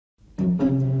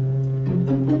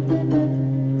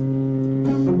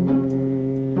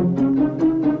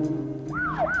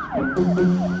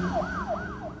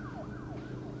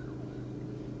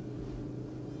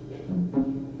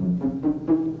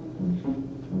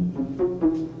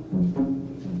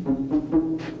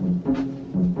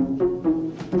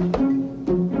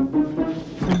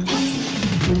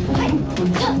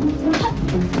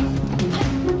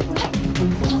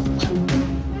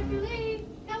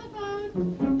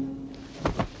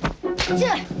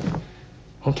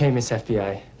Okay, Miss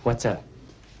FBI, what's up?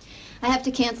 I have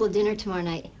to cancel dinner tomorrow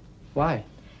night. Why?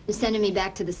 They're sending me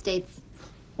back to the States.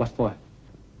 What for?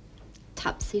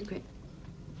 Top secret.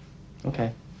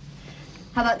 Okay.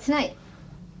 How about tonight?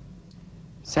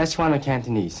 Szechuan or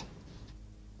Cantonese?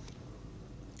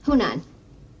 Hunan.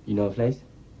 You know a place?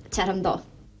 Charamdo.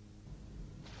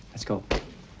 Let's go.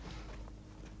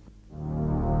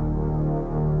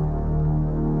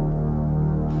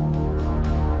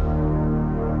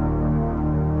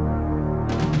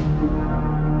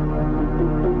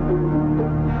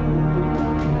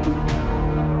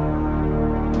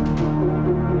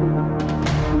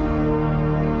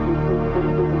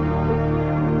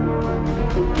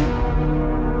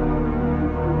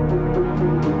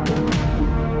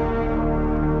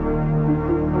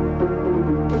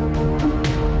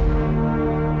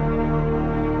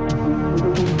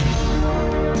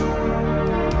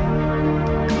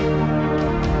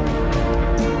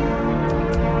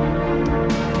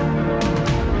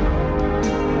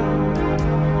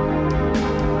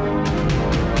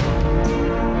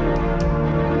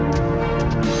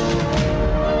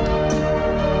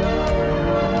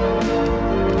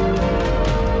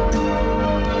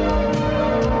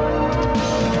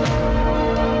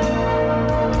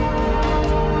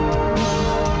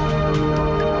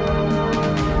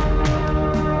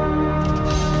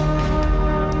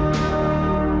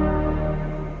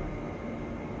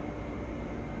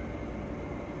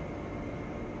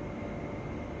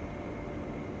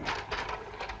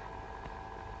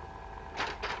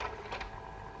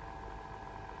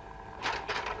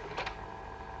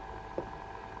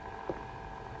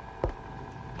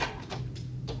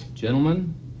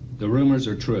 Gentlemen, the rumors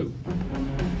are true.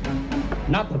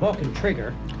 Not the Vulcan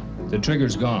trigger. The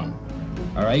trigger's gone.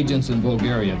 Our agents in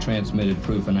Bulgaria transmitted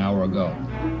proof an hour ago.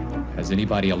 Has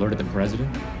anybody alerted the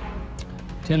president?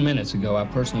 10 minutes ago, I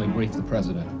personally briefed the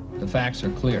president. The facts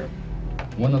are clear.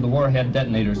 One of the warhead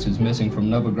detonators is missing from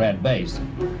Novograd Base,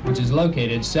 which is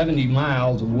located 70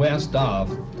 miles west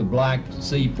of the Black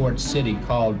Sea port city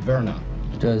called Verna.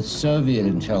 Does Soviet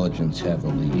intelligence have a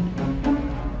lead?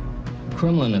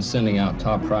 Kremlin is sending out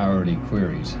top priority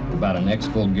queries about an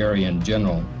ex-Bulgarian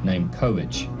general named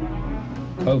Kovic.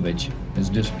 Kovic has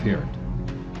disappeared.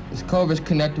 Is Kovic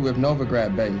connected with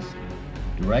Novograd Base?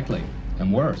 Directly,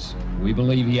 and worse. We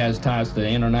believe he has ties to the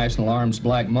international arms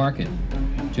black market.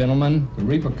 Gentlemen, the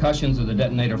repercussions of the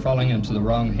detonator falling into the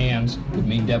wrong hands would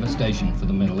mean devastation for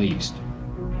the Middle East.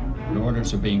 The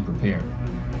orders are being prepared.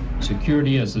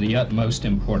 Security is of the utmost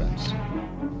importance.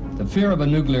 The fear of a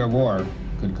nuclear war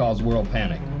could cause world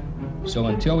panic. So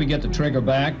until we get the trigger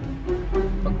back,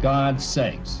 for God's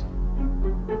sakes,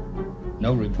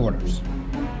 no reporters.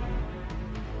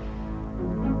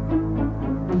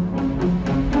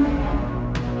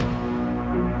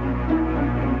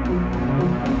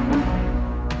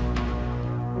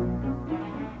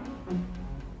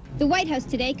 The White House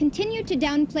today continued to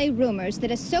downplay rumors that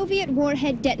a Soviet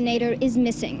warhead detonator is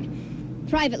missing.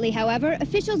 Privately, however,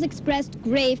 officials expressed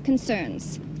grave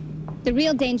concerns. The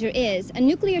real danger is a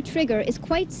nuclear trigger is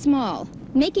quite small,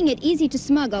 making it easy to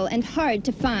smuggle and hard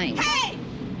to find. Hey!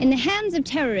 In the hands of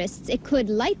terrorists, it could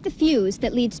light the fuse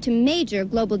that leads to major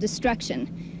global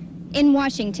destruction. In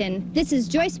Washington, this is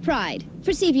Joyce Pride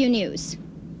for Seaview News.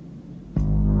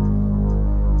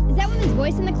 Is that woman's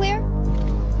voice in the clear?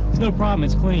 It's no problem,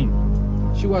 it's clean.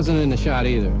 She wasn't in the shot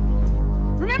either.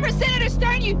 Remember Senator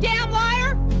Stern, you damn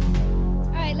liar?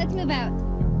 All right, let's move out.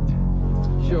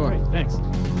 Sure. Great, thanks.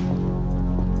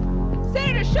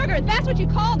 Senator Sugar, that's what you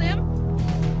called him.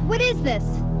 What is this?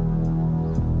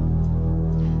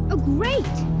 Oh, great.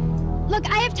 Look,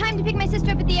 I have time to pick my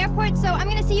sister up at the airport, so I'm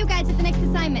going to see you guys at the next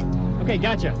assignment. Okay,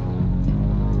 gotcha.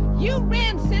 You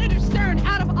ran Senator Stern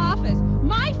out of office.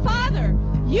 My father.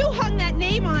 You hung that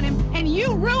name on him, and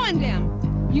you ruined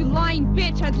him. You lying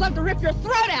bitch, I'd love to rip your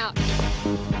throat out.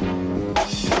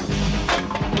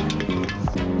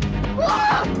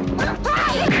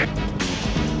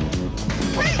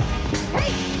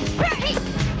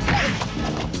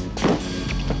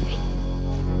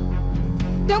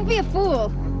 Don't be a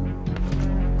fool.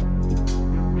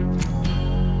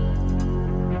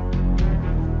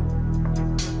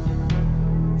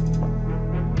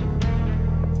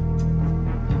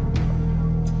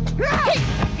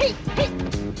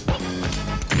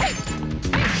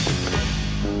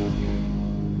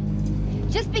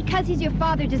 because he's your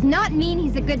father does not mean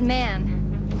he's a good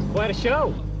man. Quite a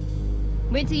show.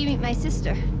 Wait till you meet my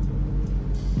sister.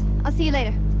 I'll see you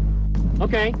later.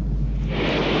 Okay.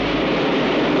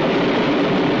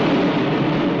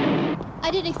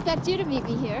 I didn't expect you to meet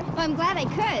me here. Well, I'm glad I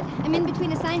could. I'm in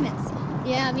between assignments.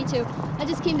 Yeah, me too. I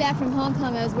just came back from Hong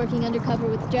Kong. I was working undercover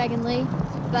with Dragon Lee.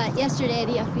 But yesterday,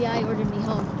 the FBI ordered me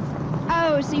home.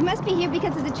 Oh, so you must be here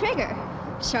because of the trigger.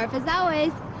 Sharp as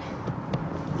always.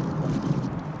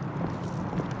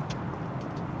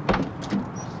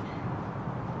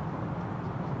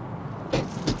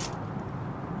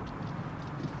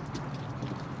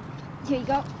 Here you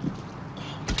go.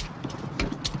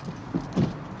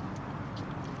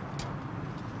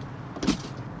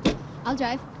 I'll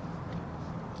drive.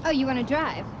 Oh, you want to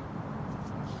drive?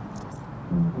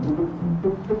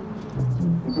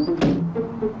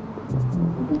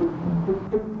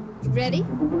 Ready?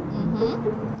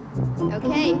 Mm-hmm.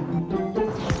 Okay.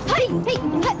 Hey, hey,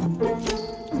 hut.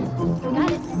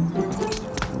 Got it.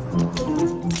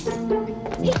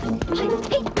 Hey,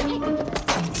 hey, hey.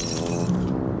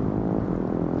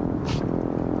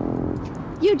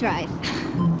 You drive.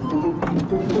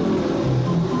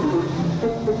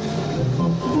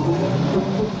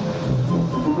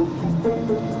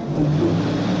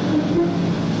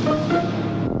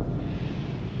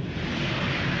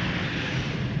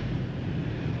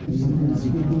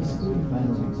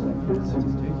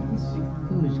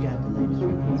 Who's got the latest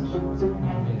reports?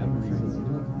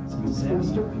 It's a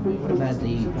disaster. What about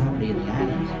the property in the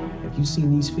islands? Have you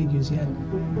seen these figures yet?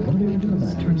 What are we going to do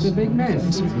about it? It's a big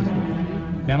mess.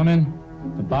 Gentlemen,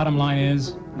 the bottom line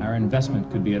is our investment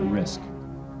could be at risk.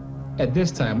 At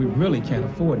this time, we really can't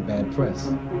afford bad press.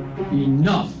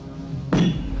 Enough!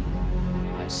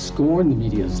 I scorn the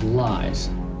media's lies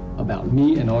about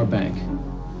me and our bank.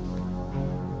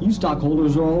 You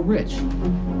stockholders are all rich.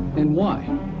 And why?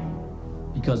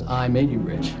 Because I made you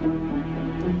rich.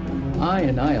 I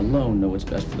and I alone know what's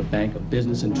best for the Bank of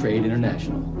Business and Trade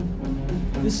International.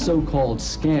 This so-called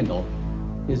scandal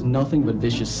is nothing but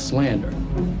vicious slander.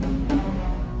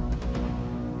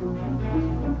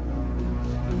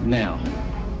 Now,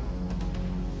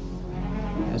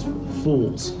 as for the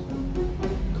fools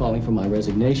calling for my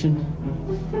resignation,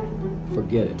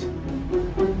 forget it.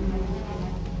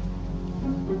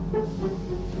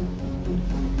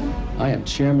 I am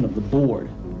chairman of the board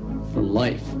for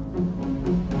life.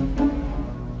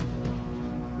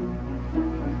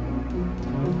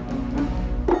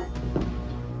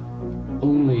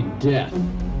 Only death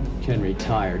can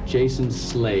retire Jason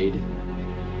Slade.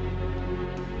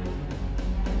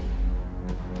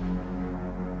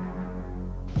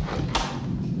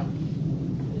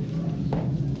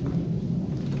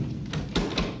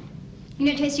 You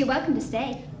know, Tracy, you're welcome to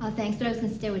stay. Oh, thanks, but I was going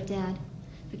to stay with Dad.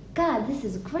 But God, this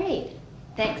is great.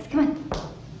 Thanks. Come on.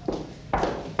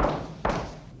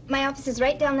 My office is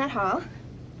right down that hall.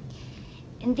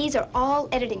 And these are all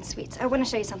editing suites. I want to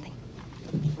show you something.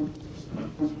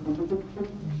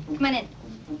 Come on in.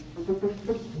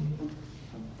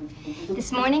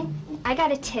 This morning, I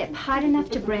got a tip hot enough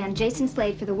to brand Jason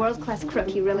Slade for the world-class crook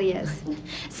he really is.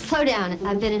 Slow down.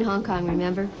 I've been in Hong Kong,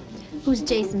 remember? Who's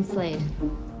Jason Slade?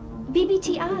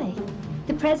 BBTI,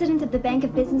 the president of the Bank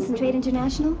of Business and Trade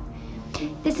International.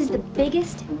 This is the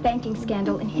biggest banking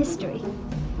scandal in history.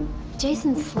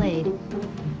 Jason Slade.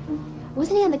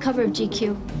 Wasn't he on the cover of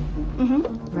GQ?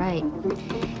 Mm-hmm. Right.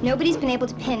 Nobody's been able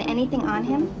to pin anything on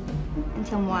him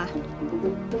until moi.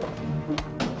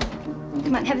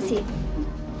 Come on, have a seat.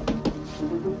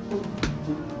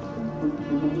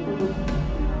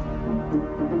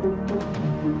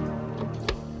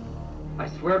 I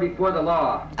swear before the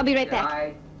law. I'll be right back.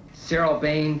 I, Cyril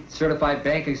Bain, certified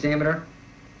bank examiner,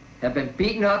 have been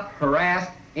beaten up,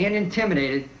 harassed, and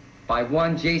intimidated by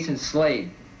one Jason Slade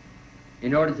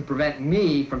in order to prevent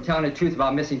me from telling the truth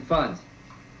about missing funds.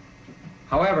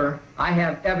 However, I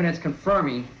have evidence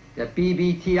confirming that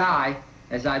BBTI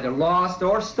has either lost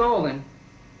or stolen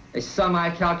a sum I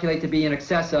calculate to be in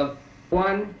excess of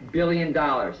 $1 billion.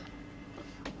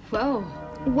 Whoa.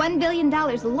 $1 billion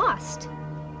lost.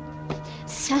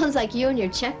 Sounds like you and your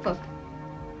checkbook.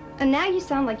 And now you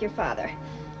sound like your father.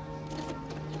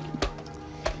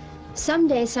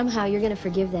 Someday, somehow, you're going to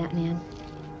forgive that man.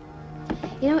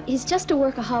 You know, he's just a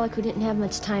workaholic who didn't have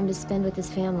much time to spend with his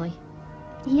family.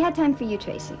 He had time for you,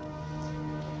 Tracy.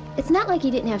 It's not like he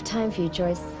didn't have time for you,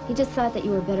 Joyce. He just thought that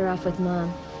you were better off with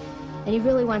Mom. And he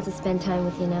really wants to spend time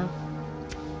with you now.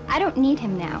 I don't need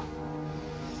him now.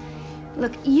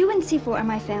 Look, you and Sifu are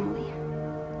my family.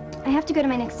 I have to go to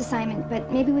my next assignment,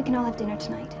 but maybe we can all have dinner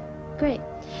tonight. Great.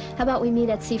 How about we meet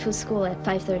at Sifu's school at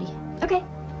 5:30? Okay.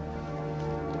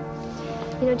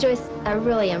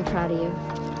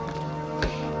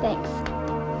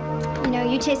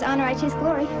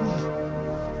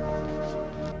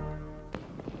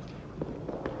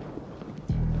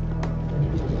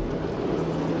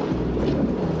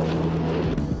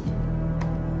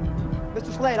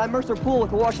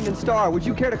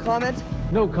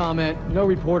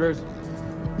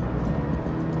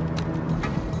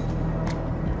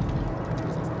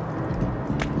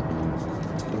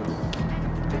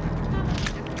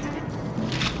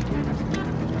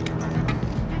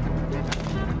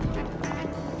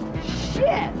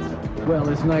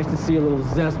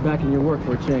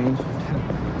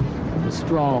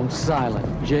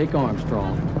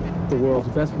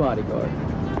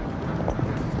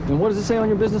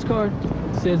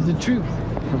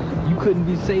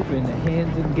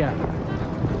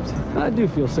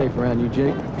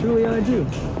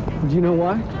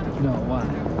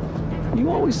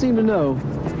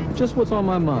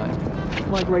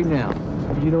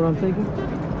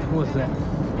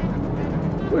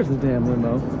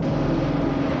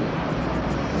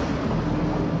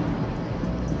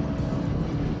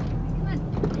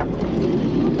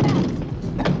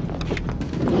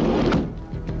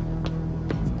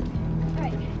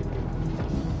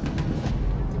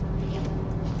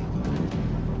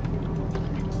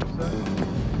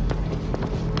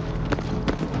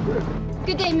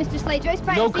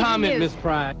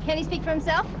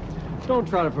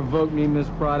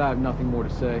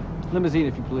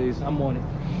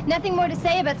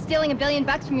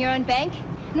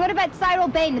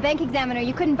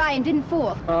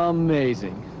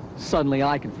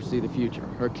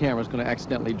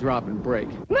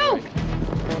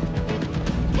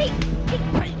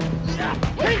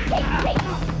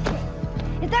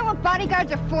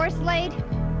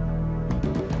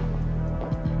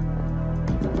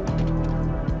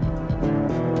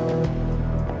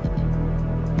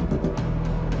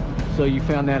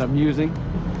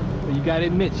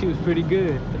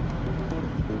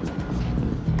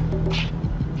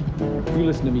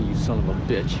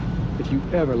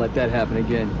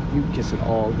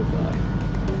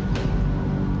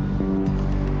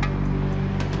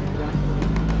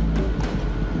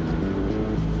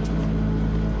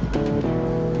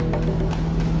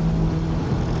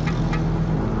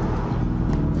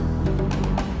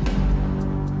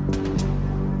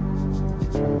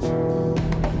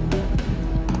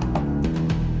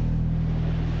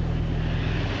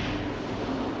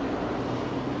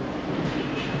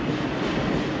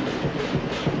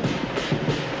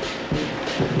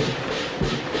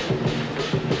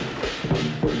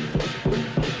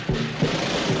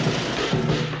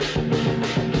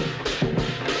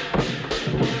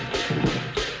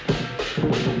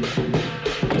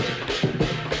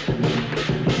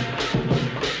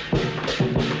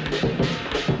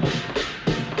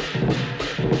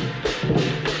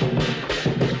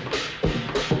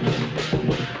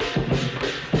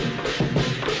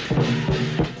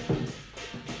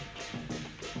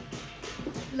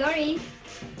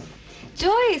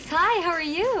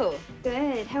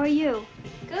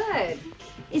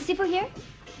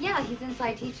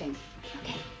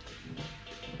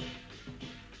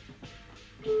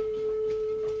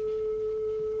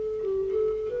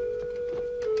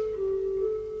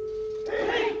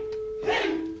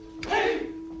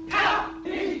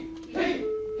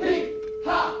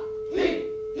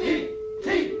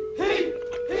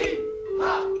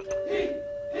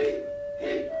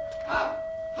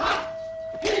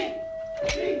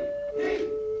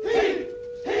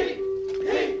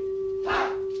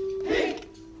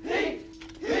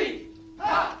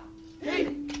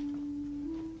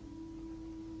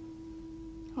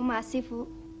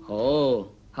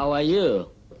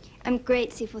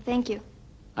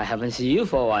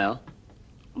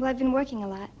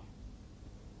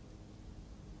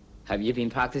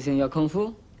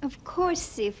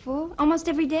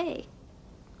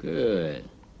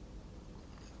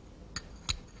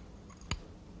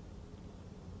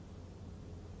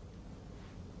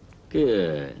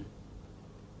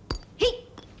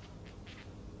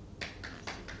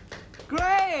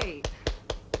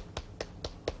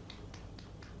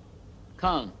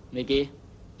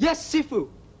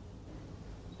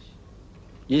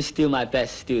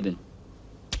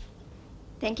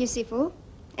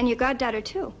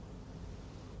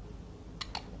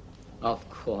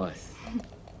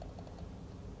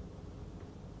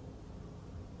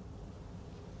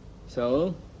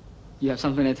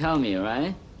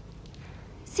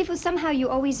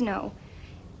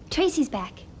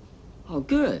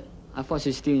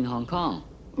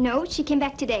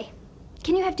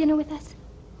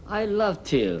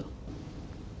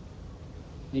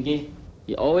 Mickey,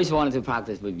 you always wanted to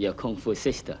practice with your kung fu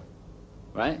sister,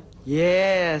 right?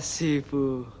 Yeah,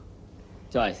 Sifu.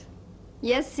 Joyce.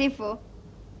 Yes, Sifu.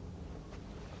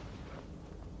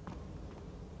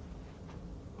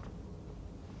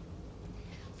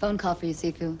 Phone call for you,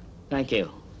 Sifu. Thank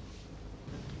you.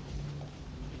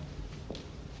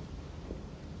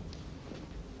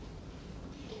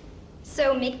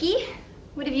 So, Mickey,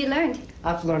 what have you learned?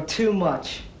 I've learned too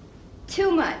much.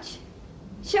 Too much.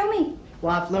 Show me.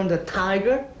 Well, I've learned the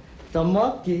tiger, the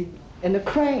monkey, and the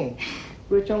crane.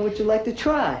 Which one would you like to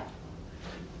try?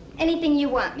 Anything you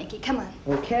want, Mickey. Come on.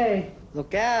 Okay.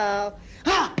 Look out.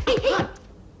 Ah! Hey, hey!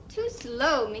 Too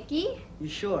slow, Mickey. You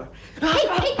sure? Hey,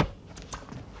 hey!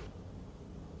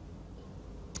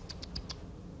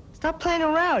 Stop playing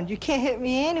around. You can't hit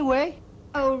me anyway.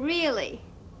 Oh, really?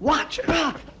 Watch.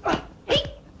 Hey!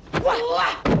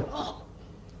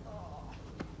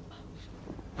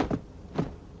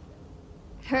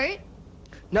 Hurt?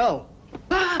 No.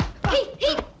 Hey,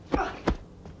 hey!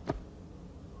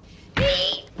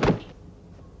 Hey!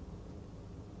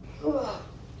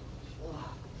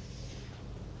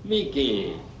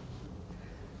 Mickey.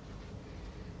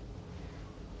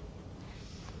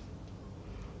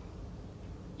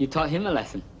 You taught him a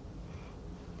lesson.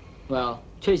 Well,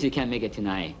 Tracy can't make it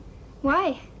tonight.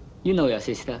 Why? You know your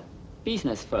sister.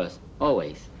 Business first,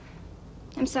 always.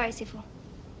 I'm sorry, Sifu.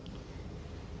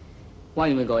 Why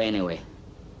don't we go anyway?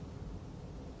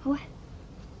 What?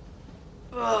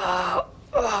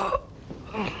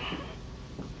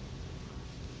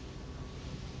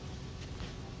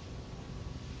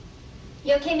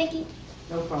 You okay, Mickey?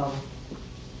 No problem.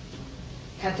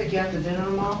 Can I take you out to dinner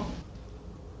tomorrow?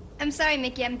 I'm sorry,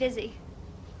 Mickey. I'm busy.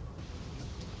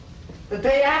 The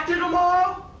day after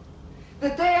tomorrow? The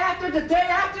day after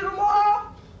tomorrow?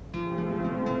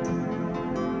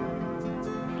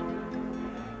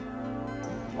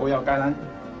 Wow,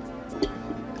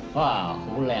 哇，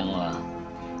好靚喎！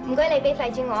唔該，你俾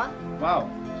費住我。 Wow,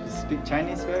 you speak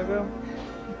Chinese very well.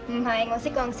 唔係，我識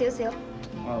講少少。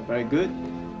 Wow, very good.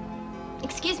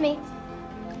 Excuse me,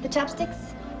 the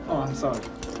chopsticks. Oh, I'm sorry.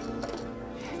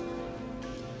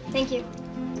 Thank you.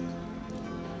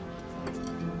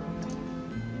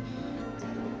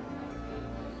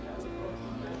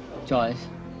 Joyce,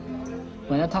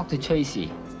 when I talked to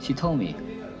Tracy, she told me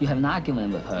you had an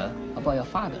argument with her about your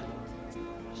father.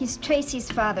 He's Tracy's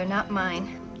father, not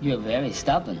mine. You're very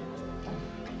stubborn.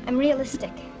 I'm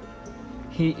realistic.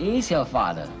 He is your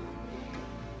father.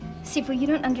 Sifu, you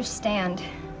don't understand.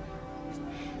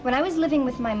 When I was living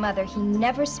with my mother, he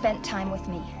never spent time with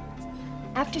me.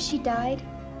 After she died,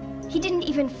 he didn't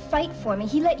even fight for me.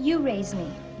 He let you raise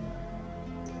me.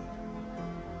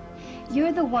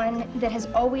 You're the one that has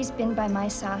always been by my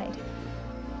side.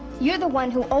 You're the one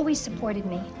who always supported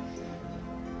me.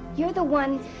 You're the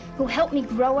one who helped me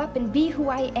grow up and be who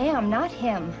I am, not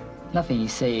him. Nothing you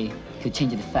say could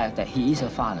change the fact that he is your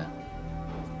father.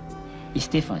 It's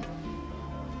different.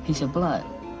 He's your blood.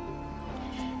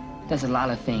 There's a lot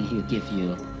of things he could give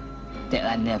you that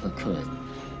I never could.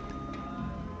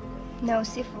 No,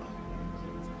 Sifu.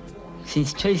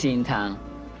 Since Tracy's in town,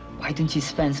 why don't you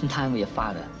spend some time with your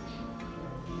father?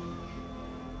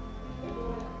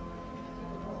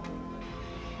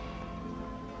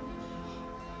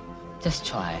 Just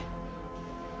try.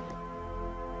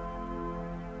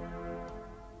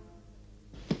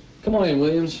 Come on in,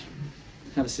 Williams.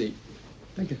 Have a seat.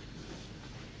 Thank you.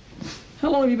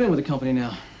 How long have you been with the company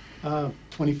now?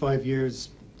 25 years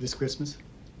this Christmas.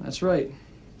 That's right.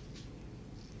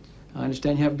 I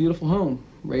understand you have a beautiful home,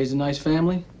 raised a nice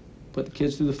family, put the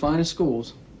kids through the finest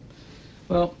schools.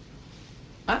 Well,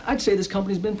 I'd say this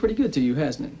company's been pretty good to you,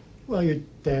 hasn't it? Well, your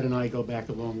dad and I go back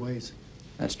a long ways.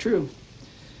 That's true.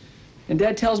 And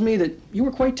Dad tells me that you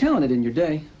were quite talented in your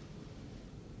day.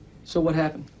 So what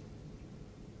happened?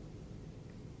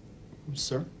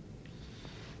 Sir?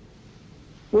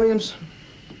 Williams,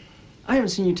 I haven't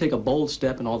seen you take a bold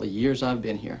step in all the years I've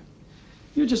been here.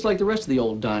 You're just like the rest of the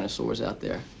old dinosaurs out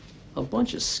there. A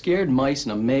bunch of scared mice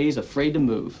in a maze, afraid to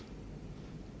move.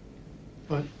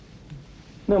 But?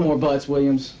 No more buts,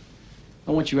 Williams.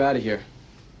 I want you out of here.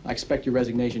 I expect your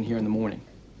resignation here in the morning.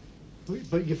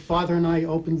 But your father and I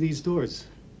opened these doors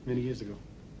many years ago.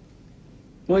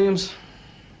 Williams,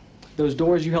 those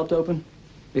doors you helped open,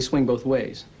 they swing both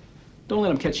ways. Don't let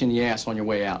them catch you in the ass on your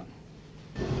way out.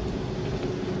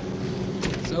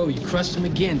 So, you crushed him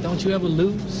again. Don't you ever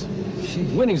lose?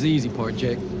 Winning's the easy part,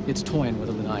 Jake. It's toying with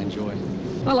them that I enjoy.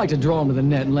 I like to draw them to the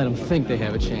net and let them think they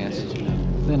have a chance.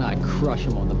 Then I crush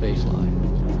them on the baseline.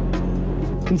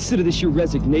 Consider this your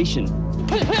resignation.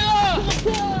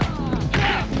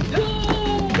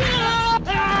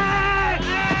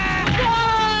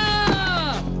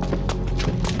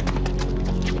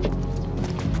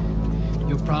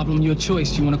 problem, your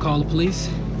choice. You want to call the police?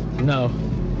 No.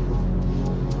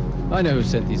 I know who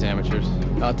sent these amateurs.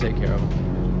 I'll take care of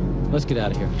them. Let's get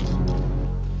out of here.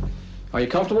 Are you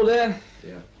comfortable, Dad?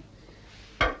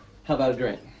 Yeah. How about a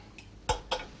drink?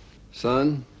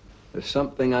 Son, there's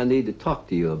something I need to talk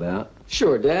to you about.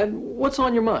 Sure, Dad. What's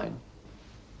on your mind?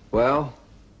 Well,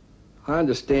 I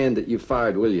understand that you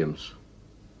fired Williams.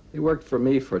 He worked for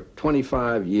me for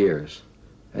 25 years,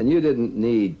 and you didn't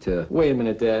need to... Wait a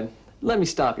minute, Dad. Let me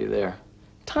stop you there.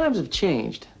 Times have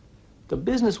changed. The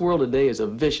business world today is a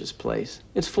vicious place.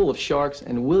 It's full of sharks,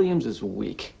 and Williams is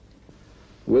weak.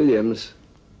 Williams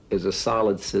is a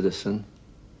solid citizen,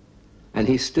 and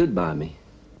he stood by me.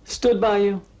 Stood by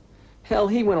you? Hell,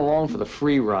 he went along for the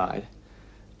free ride.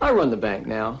 I run the bank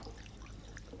now,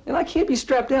 and I can't be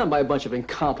strapped down by a bunch of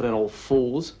incompetent old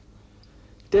fools.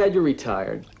 Dad, you're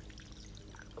retired.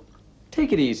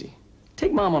 Take it easy.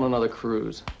 Take Mom on another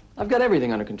cruise. I've got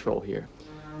everything under control here.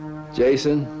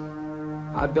 Jason,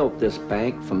 I built this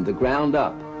bank from the ground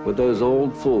up with those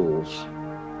old fools,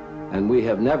 and we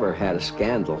have never had a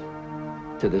scandal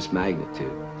to this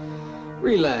magnitude.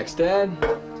 Relax, Dad.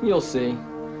 You'll see.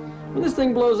 When this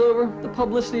thing blows over, the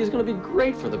publicity is going to be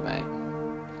great for the bank.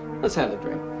 Let's have a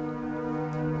drink.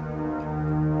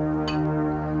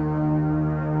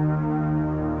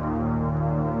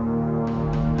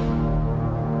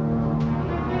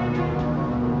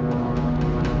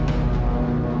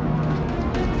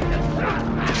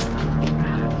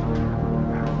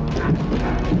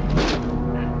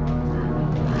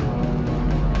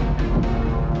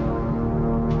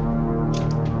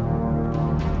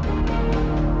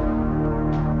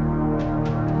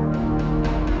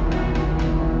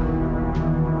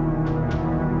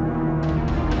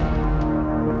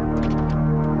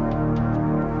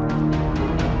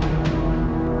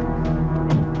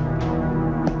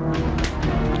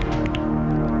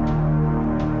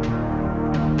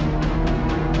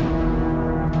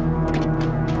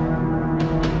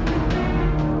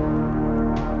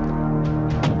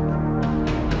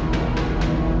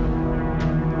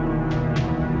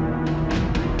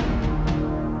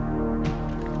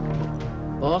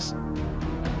 Boss,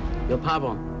 your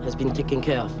problem has been taken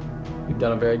care of. You've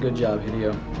done a very good job,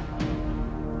 Hideo.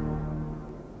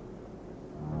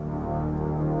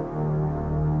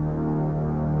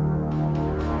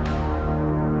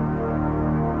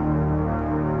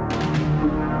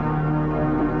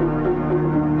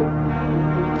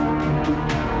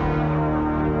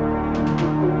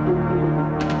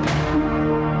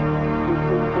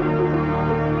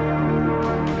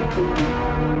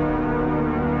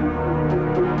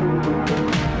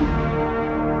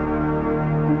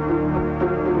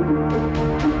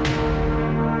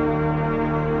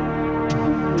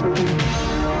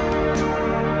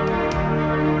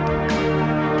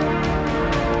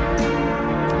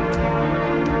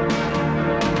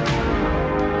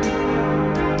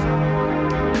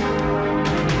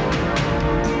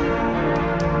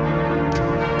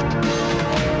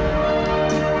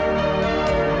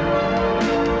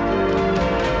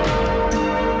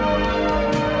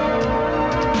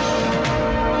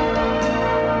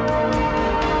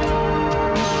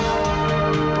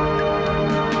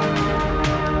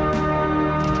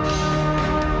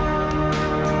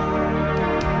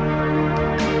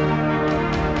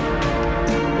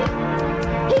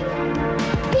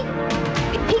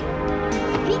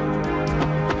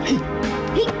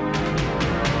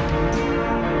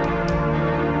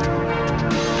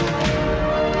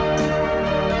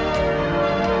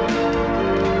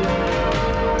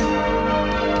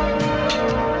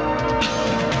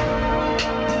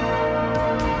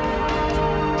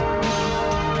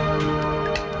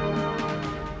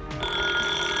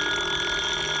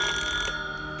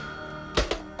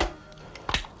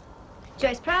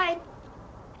 Joyce Pride.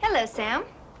 Hello, Sam.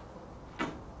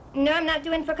 No, I'm not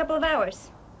doing for a couple of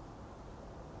hours.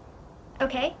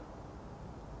 Okay.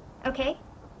 Okay.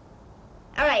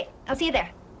 All right, I'll see you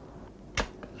there.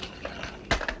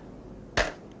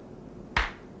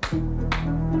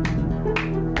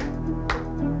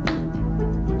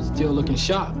 Still looking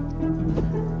sharp.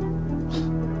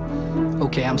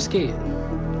 Okay, I'm scared.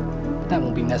 That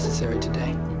won't be necessary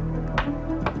today.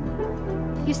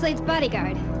 You're Slade's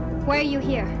bodyguard. Why are you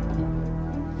here?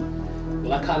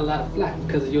 Well, I caught a lot of flack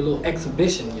because of your little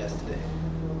exhibition yesterday.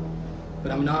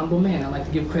 But I'm an honorable man. I like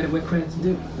to give credit where credit's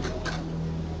due.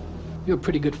 You're a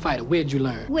pretty good fighter. Where'd you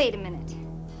learn? Wait a minute.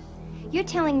 You're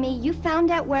telling me you found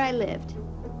out where I lived.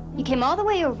 You came all the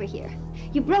way over here.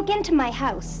 You broke into my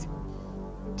house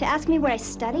to ask me where I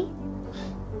study?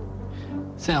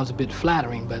 Sounds a bit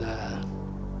flattering, but,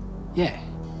 yeah.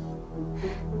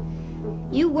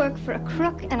 You work for a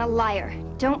crook and a liar.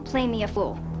 Don't play me a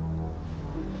fool.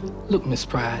 Look, Miss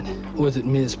Pride, or is it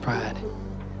Ms. Pride?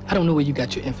 I don't know where you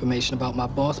got your information about my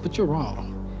boss, but you're wrong.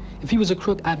 If he was a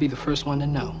crook, I'd be the first one to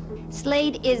know.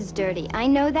 Slade is dirty. I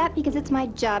know that because it's my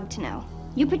job to know.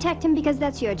 You protect him because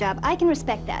that's your job. I can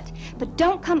respect that. But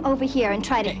don't come over here and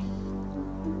try to... Hey,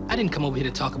 I didn't come over here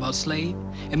to talk about Slade,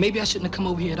 and maybe I shouldn't have come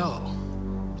over here at all.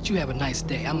 But you have a nice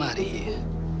day. I'm out of here.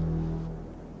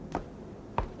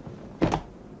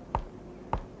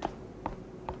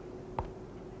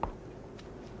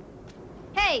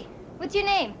 Hey, what's your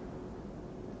name?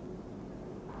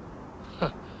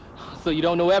 So you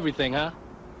don't know everything, huh?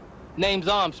 Name's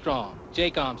Armstrong,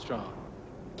 Jake Armstrong.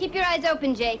 Keep your eyes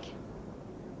open, Jake.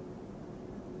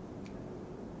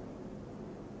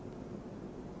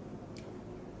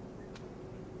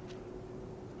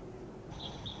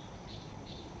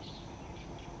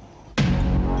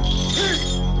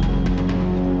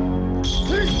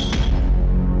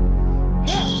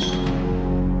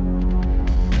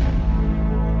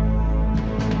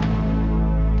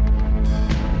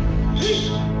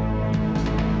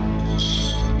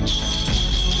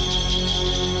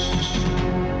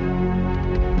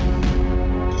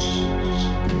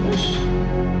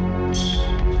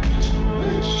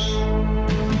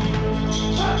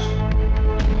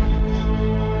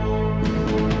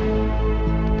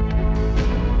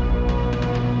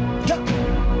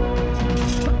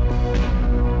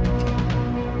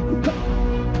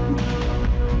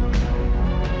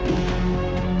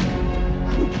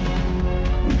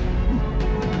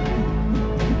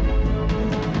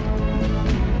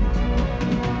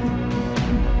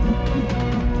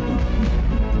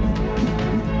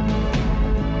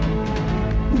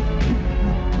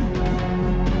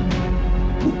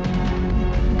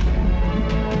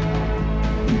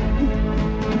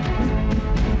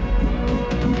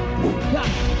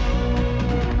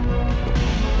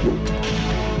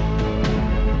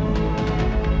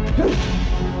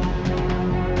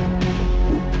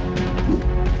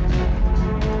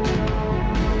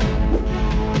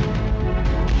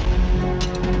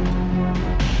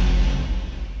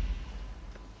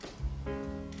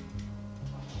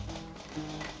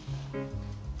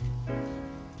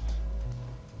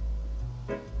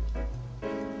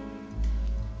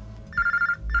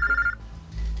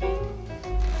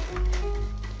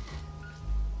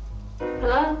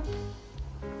 Hello?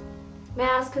 May I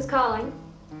ask who's calling?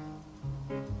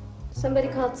 Somebody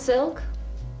called Silk?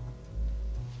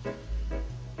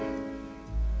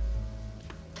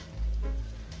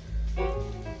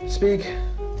 Speak.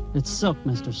 It's Silk,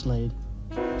 Mr. Slade.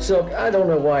 Silk, I don't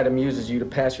know why it amuses you to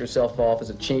pass yourself off as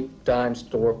a cheap dime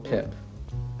store pimp.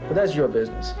 But that's your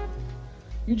business.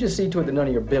 You just see to it that none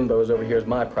of your bimbos over here is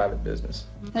my private business.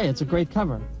 Hey, it's a great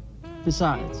cover.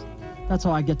 Besides, that's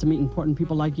how I get to meet important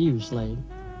people like you, Slade.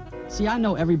 See, I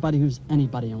know everybody who's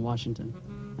anybody in Washington,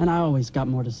 and I always got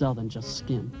more to sell than just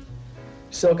skin.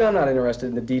 Silk, I'm not interested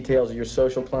in the details of your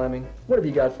social climbing. What have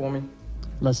you got for me?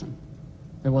 Listen,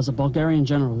 there was a Bulgarian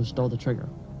general who stole the trigger.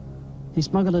 He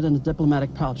smuggled it in a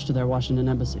diplomatic pouch to their Washington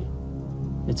embassy.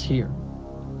 It's here.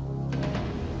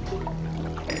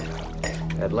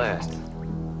 At last.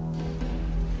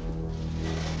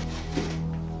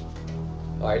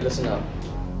 All right, listen up.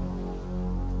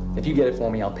 If you get it for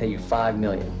me, I'll pay you $5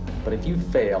 million. But if you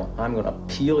fail, I'm gonna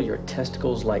peel your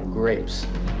testicles like grapes.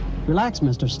 Relax,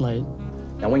 Mr. Slade.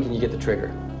 Now, when can you get the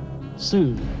trigger?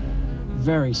 Soon.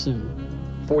 Very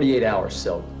soon. 48 hours,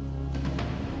 Silk.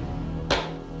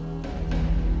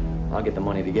 I'll get the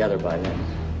money together by then.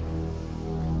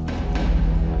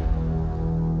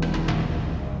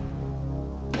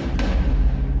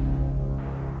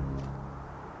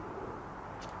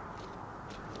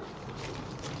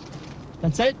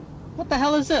 That's it? What the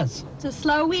hell is this? It's a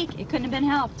slow week. It couldn't have been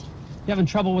helped. You having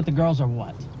trouble with the girls or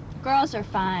what? Girls are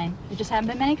fine. There just haven't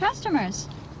been many customers.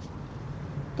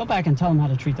 Go back and tell them how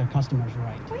to treat their customers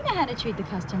right. We know how to treat the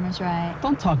customers right.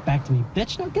 Don't talk back to me,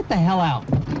 bitch. Now get the hell out.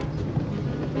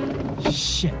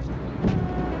 Shit.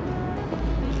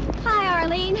 Hi,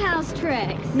 Arlene. How's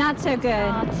tricks? Not so good.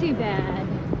 Oh, too bad.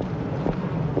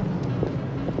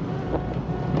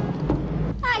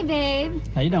 Hi, babe.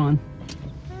 How you doing?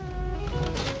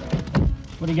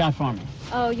 What do you got for me?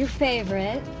 Oh, your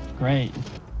favorite. Great.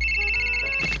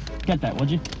 Get that, would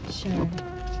you? Sure.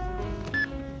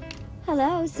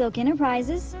 Hello, Silk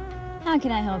Enterprises. How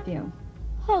can I help you?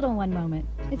 Hold on one moment.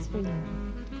 It's for you.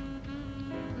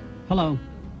 Hello.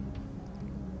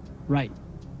 Right.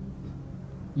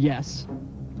 Yes.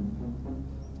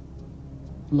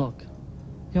 Look,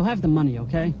 he'll have the money,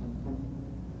 okay?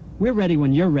 We're ready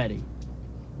when you're ready.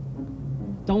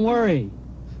 Don't worry.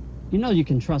 You know you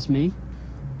can trust me.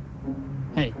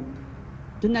 Hey,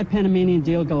 didn't that Panamanian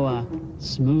deal go,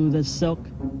 smooth as silk?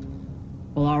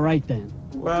 Well, all right then.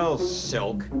 Well,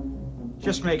 Silk,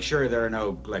 just make sure there are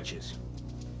no glitches.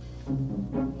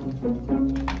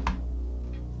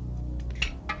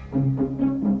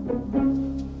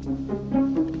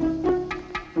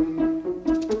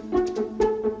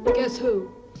 Guess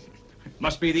who?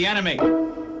 Must be the enemy.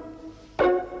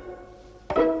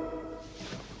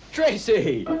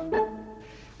 Tracy!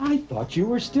 I thought you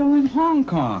were still in Hong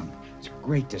Kong. It's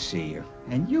great to see you,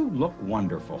 and you look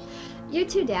wonderful. You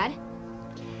too, Dad.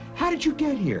 How did you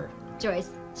get here?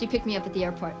 Joyce. She picked me up at the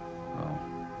airport. Oh,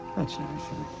 that's nice.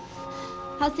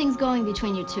 How's things going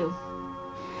between you two?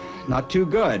 Not too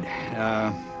good.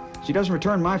 She doesn't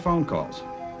return my phone calls.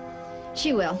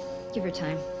 She will. Give her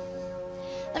time.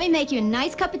 Let me make you a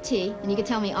nice cup of tea, and you can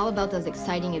tell me all about those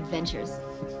exciting adventures.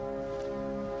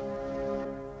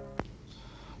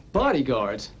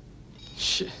 Bodyguards?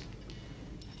 Shit.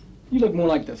 You look more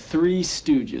like the Three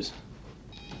Stooges.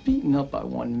 Beaten up by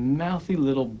one mouthy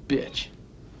little bitch.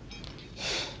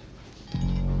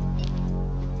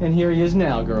 And here he is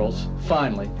now, girls.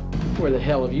 Finally. Where the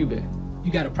hell have you been?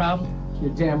 You got a problem?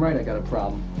 You're damn right I got a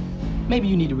problem. Maybe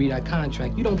you need to read our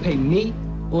contract. You don't pay me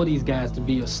or these guys to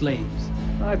be your slaves.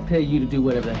 I pay you to do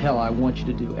whatever the hell I want you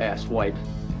to do, asswipe.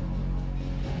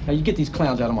 Now you get these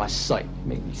clowns out of my sight. You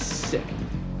make me sick.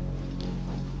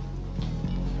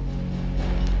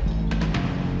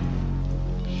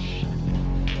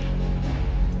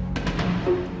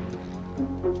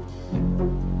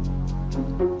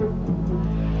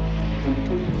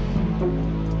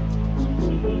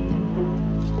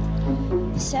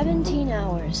 $17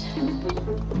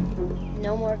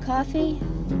 No more coffee.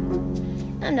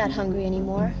 I'm not hungry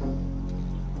anymore.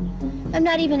 I'm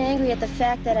not even angry at the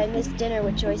fact that I missed dinner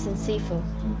with Joyce and Sifu.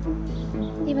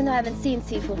 Even though I haven't seen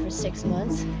Sifu for 6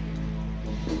 months.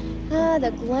 Ah,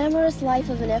 the glamorous life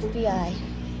of an FBI.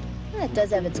 That does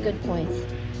have its good points.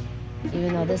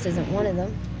 Even though this isn't one of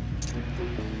them.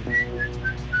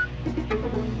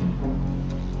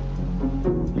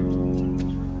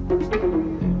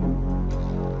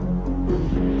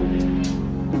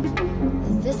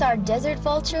 Is this our desert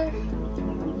vulture?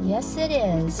 Yes, it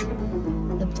is.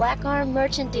 The Black Arm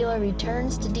merchant dealer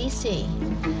returns to D.C.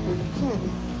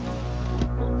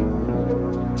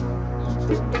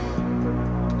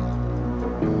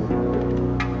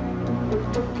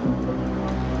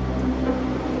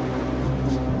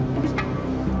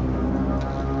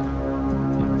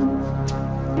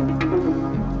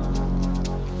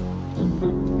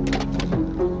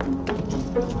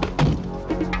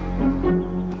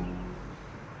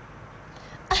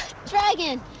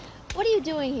 Dragon! What are you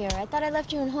doing here? I thought I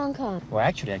left you in Hong Kong. Well,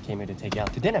 actually, I came here to take you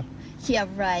out to dinner. Yeah,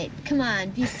 right. Come on,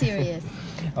 be serious.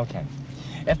 Okay.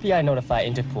 FBI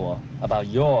notified Interpol about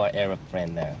your Arab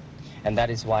friend there. And that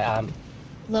is why I'm...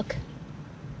 Look.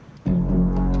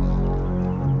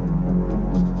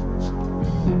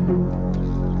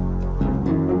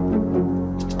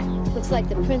 Looks like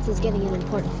the prince is getting an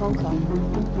important phone call.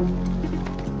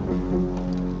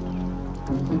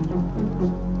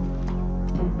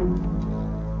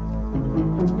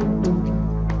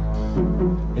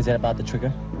 Is that about the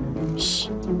trigger? Shh.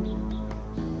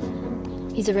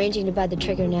 He's arranging to buy the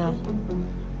trigger now.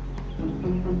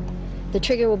 The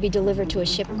trigger will be delivered to a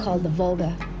ship called the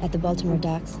Volga at the Baltimore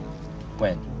docks.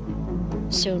 When?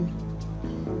 Soon.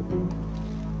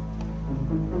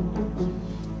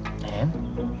 And?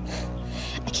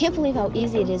 I can't believe how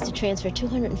easy it is to transfer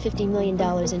 $250 million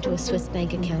into a Swiss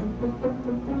bank account.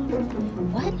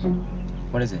 What?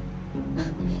 What is it?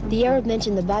 The Arab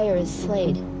mentioned the buyer is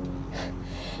Slade.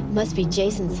 Must be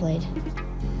Jason Slade.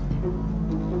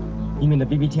 You mean the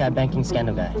BBTI banking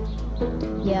scandal guy?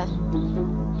 Yeah.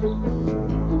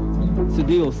 It's a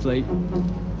deal, Slade.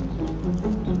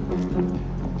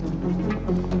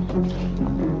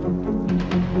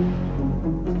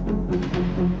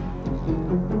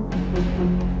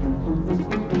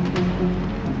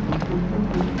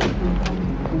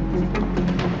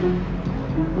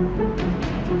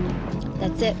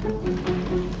 That's it.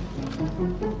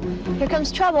 Here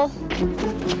comes trouble.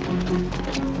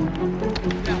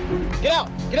 Get out!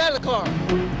 Get out of the car!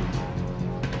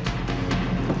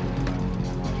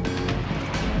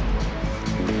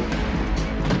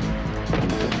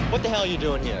 What the hell are you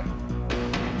doing here?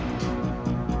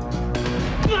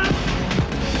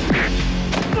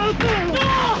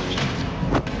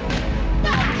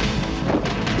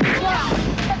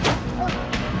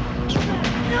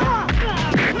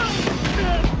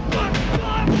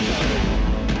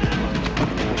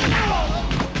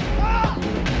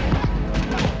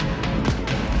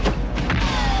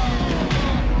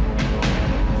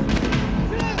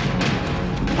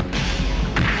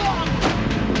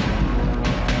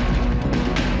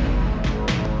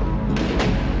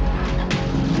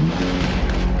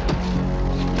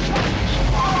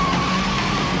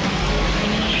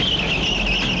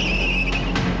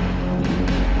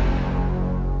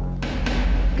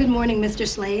 Good morning, Mr.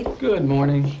 Slade. Good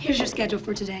morning. Here's your schedule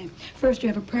for today. First, you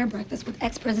have a prayer breakfast with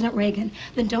ex-President Reagan.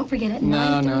 Then don't forget at No,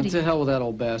 9:30. to hell with that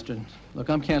old bastard. Look,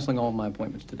 I'm canceling all of my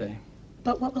appointments today.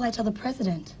 But what will I tell the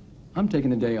president? I'm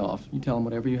taking the day off. You tell him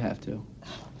whatever you have to.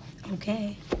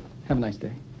 Okay. Have a nice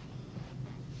day.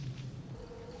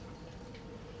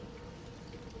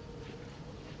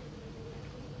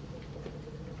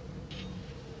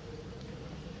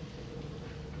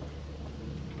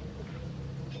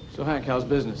 So, Hank, how's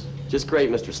business? Just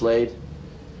great, Mr. Slade.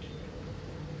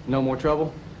 No more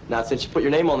trouble? Not since you put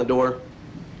your name on the door.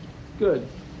 Good.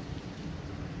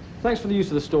 Thanks for the use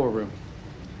of the storeroom.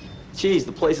 Geez,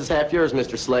 the place is half yours,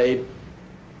 Mr. Slade.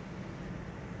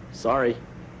 Sorry.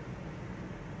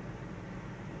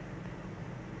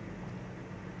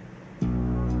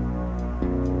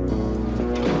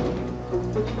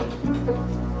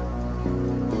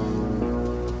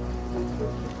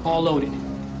 All loaded.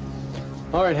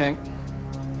 All right, Hank.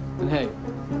 And hey,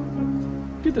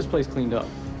 get this place cleaned up.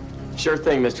 Sure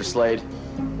thing, Mr. Slade.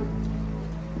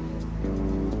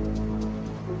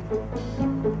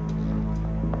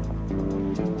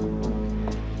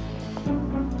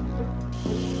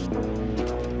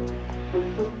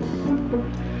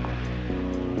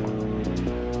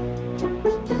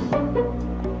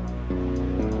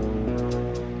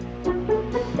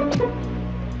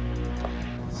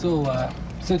 So,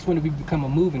 since when did we become a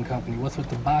moving company? What's with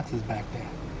the boxes back there?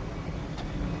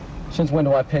 Since when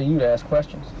do I pay you to ask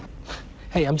questions?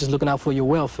 Hey, I'm just looking out for your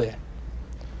welfare.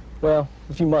 Well,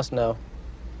 if you must know,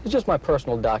 it's just my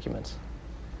personal documents.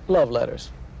 Love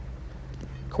letters.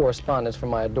 Correspondence from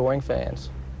my adoring fans.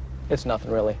 It's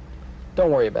nothing, really.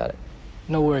 Don't worry about it.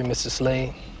 No worry, Mr.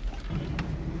 Slade.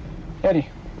 Eddie,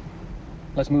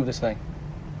 let's move this thing.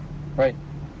 Right.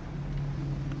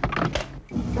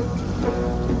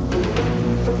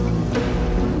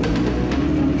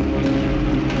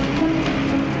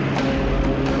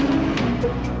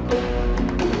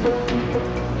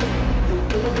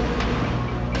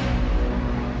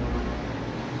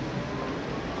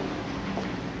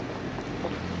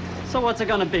 So what's it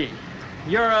gonna be?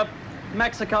 Europe,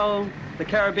 Mexico, the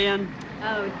Caribbean?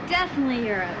 Oh, definitely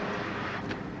Europe.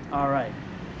 All right.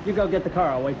 You go get the car.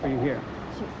 I'll wait for you here.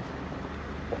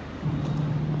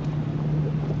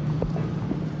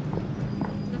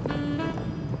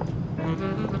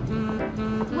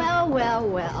 Well, well,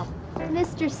 well.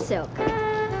 Mr. Silk,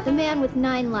 the man with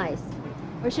 9 lives.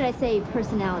 Or should I say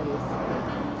personalities.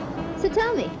 So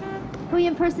tell me, who are you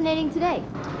impersonating today?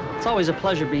 It's always a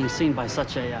pleasure being seen by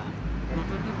such a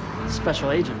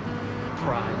special agent.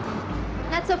 Pride.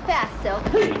 Not so fast, Silk.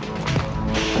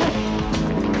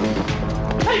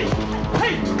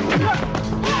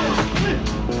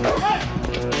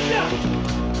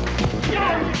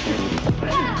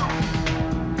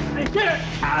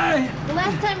 The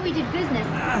last time we did business,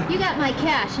 you got my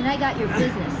cash and I got your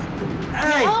business.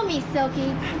 You owe me,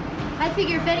 Silky. I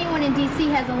figure if anyone in D.C.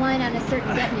 has a line on a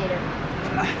certain detonator,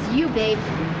 it's you, babe.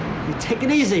 You take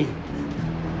it easy.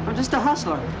 I'm just a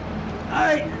hustler.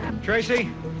 Tracy,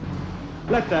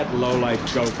 let that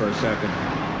lowlife go for a second.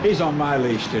 He's on my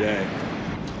leash today.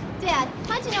 Dad,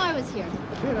 how'd you know I was here?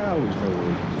 Kid, I always know where he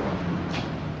was.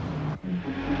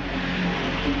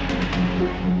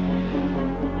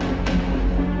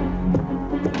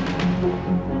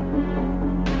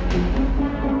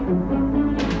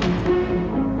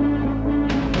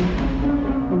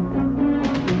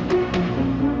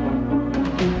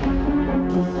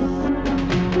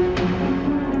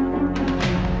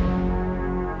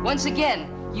 Once again,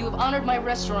 you have honored my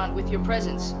restaurant with your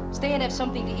presence. Stay and have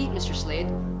something to eat, Mr. Slade.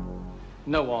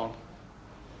 No, Wong.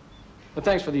 But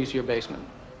thanks for the use of your basement.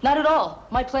 Not at all.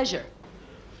 My pleasure.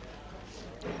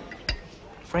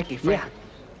 Frank. Yeah.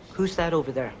 Who's that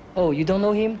over there? Oh, you don't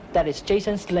know him? That is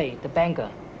Jason Slade, the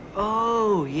banker.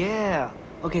 Oh, yeah.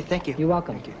 Okay, thank you. You're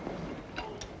welcome. Thank you.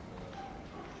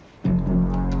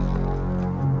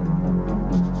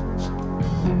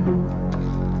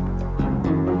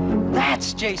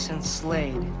 That's Jason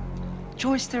Slade.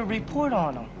 Joyce did a report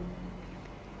on him.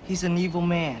 He's an evil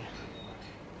man.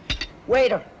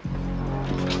 Waiter.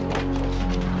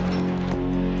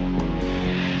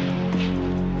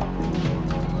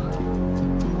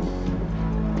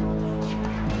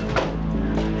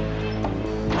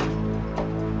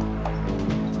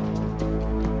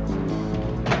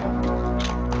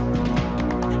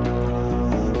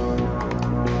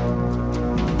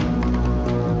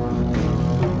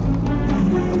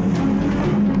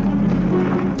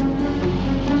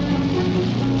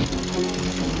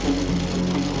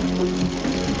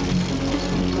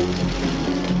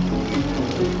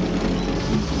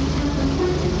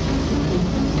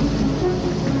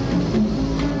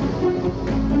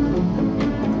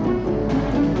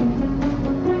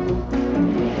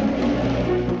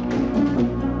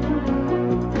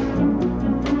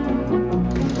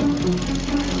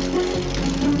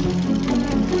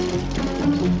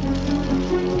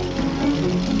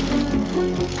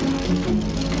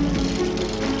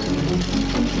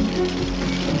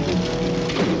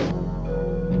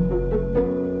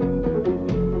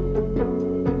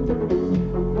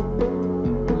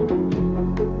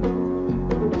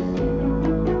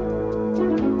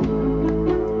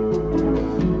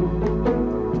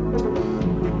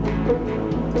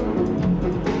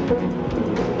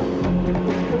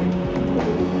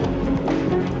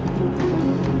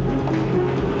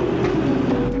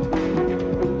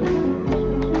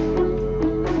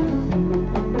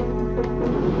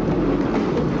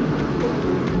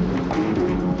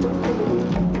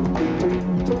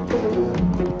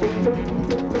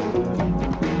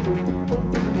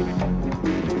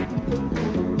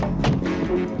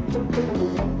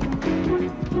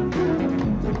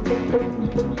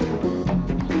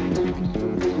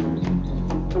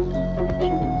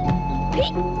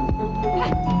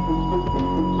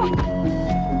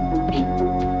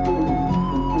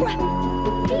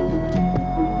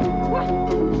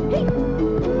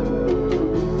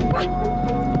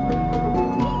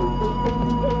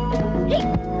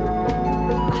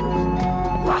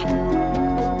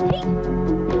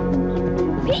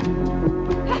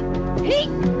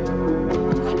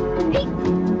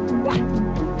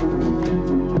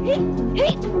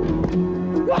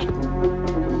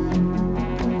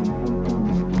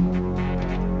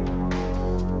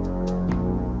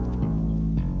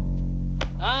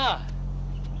 Ah,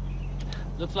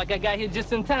 looks like I got here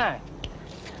just in time.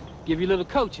 Give you a little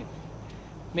coaching.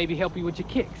 Maybe help you with your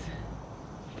kicks.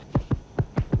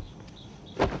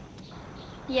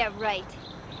 Yeah, right.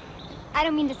 I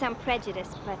don't mean to sound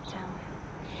prejudiced, but,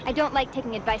 I don't like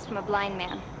taking advice from a blind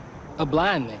man. A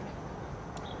blind man?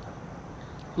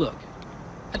 Look,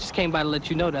 I just came by to let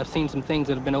you know that I've seen some things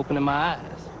that have been opening my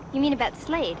eyes. You mean about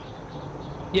Slade?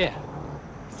 Yeah,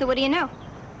 So what do you know?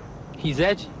 he's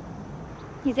edgy.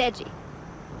 He's edgy.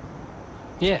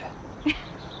 Yeah.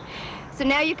 So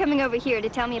now you're coming over here to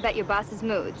tell me about your boss's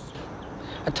moods.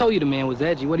 I told you the man was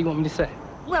edgy. What do you want me to say?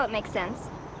 Well, it makes sense.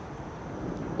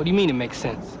 What do you mean it makes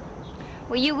sense?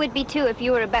 Well, you would be too if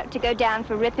you were about to go down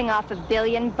for ripping off $1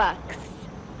 billion.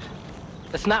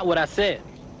 That's not what I said.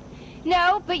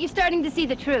 No, but you're starting to see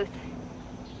the truth.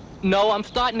 No, I'm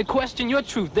starting to question your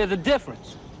truth. There's a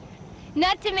difference.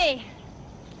 Not to me.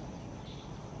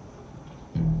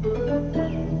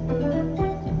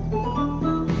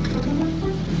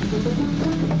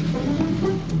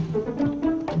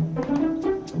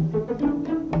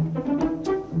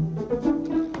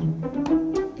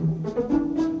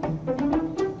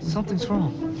 Something's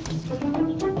wrong.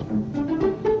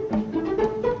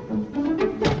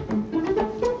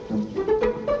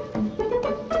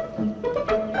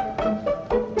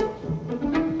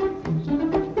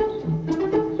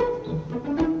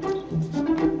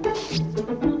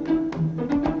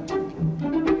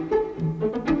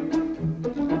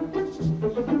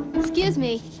 Excuse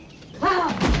me.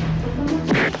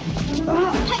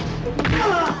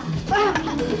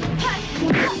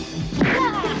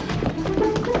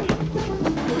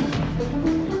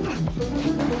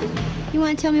 You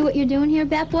want to tell me what you're doing here,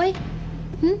 Bat Boy?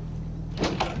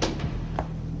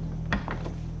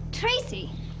 Tracy!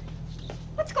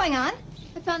 What's going on?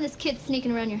 I found this kid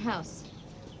sneaking around your house.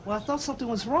 Well, I thought something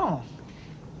was wrong.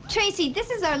 Tracy, this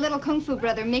is our little kung fu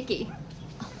brother, Mickey.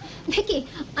 Mickey,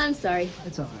 I'm sorry.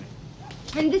 It's all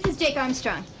right. And this is Jake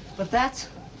Armstrong. But that's...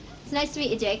 It's nice to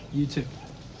meet you, Jake. You too.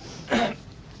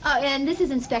 Oh, and this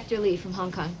is Inspector Lee from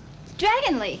Hong Kong.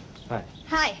 Dragon Lee. Hi.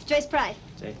 Hi, Joyce Pride.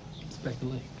 Jake. Inspector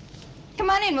Lee. Come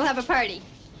on in, we'll have a party.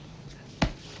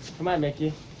 Come on,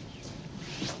 Mickey.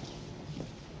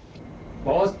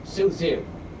 Boss, Sue's here.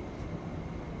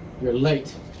 You're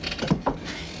late.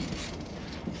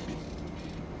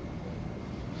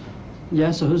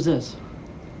 Yeah, so who's this?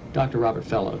 Dr. Robert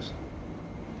Fellows.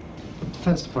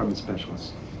 Defense Department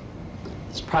specialist.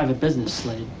 It's private business,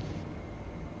 Slade.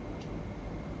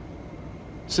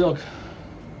 Silk,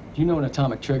 do you know an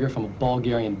atomic trigger from a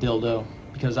Bulgarian dildo?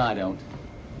 Because I don't.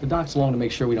 The doc's along to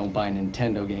make sure we don't buy a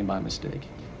Nintendo game by mistake.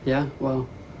 Yeah, well,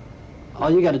 all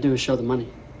you gotta do is show the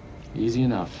money. Easy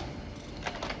enough.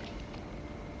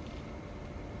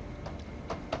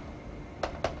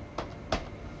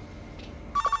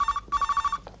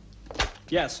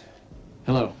 Yes.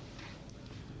 Hello.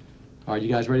 Are you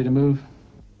guys ready to move?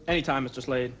 Anytime, Mr.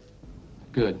 Slade.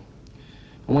 Good.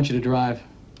 I want you to drive.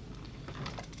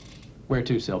 Where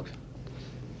to, Silk?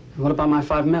 What about my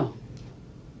 $5 million?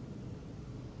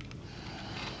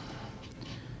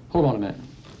 Hold on a minute.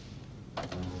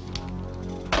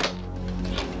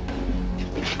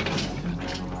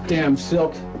 Damn,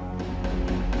 Silk.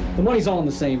 The money's all in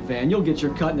the same van. You'll get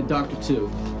your cut and the doctor, too.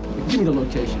 Give me the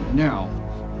location, now.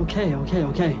 Okay.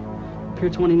 Pier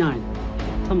 29.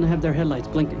 Tell them to have their headlights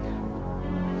blinking.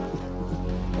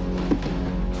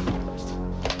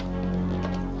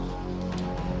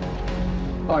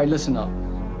 All right, listen up.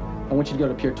 I want you to go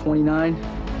to Pier 29,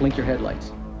 blink your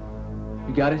headlights.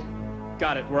 You got it?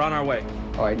 Got it. We're on our way.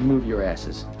 All right, move your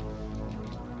asses.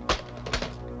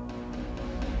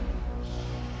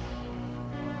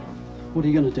 What are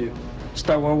you gonna do?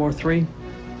 Start World War III?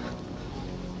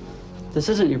 This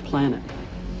isn't your planet.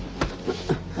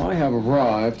 I have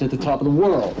arrived at the top of the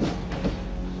world.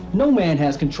 No man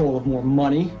has control of more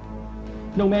money.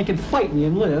 No man can fight me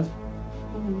and live.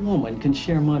 A woman can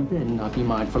share my bed and not be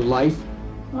mine for life.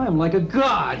 I am like a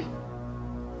god.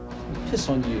 I piss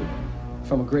on you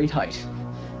from a great height.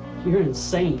 You're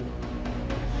insane.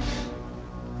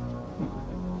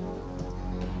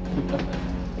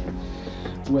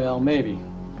 Well, maybe.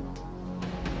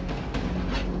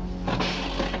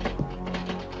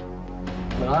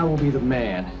 But I will be the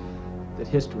man that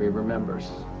history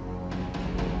remembers.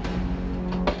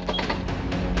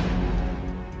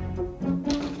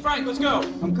 Frank, let's go.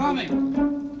 I'm coming.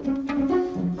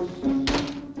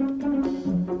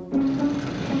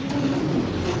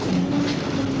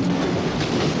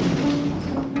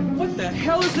 What the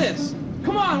hell is this?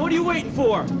 Come on, what are you waiting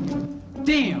for?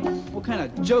 Damn! What kind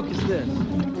of joke is this?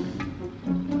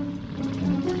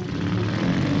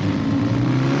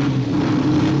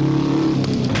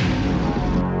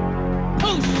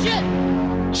 Oh, shit!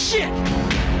 Shit!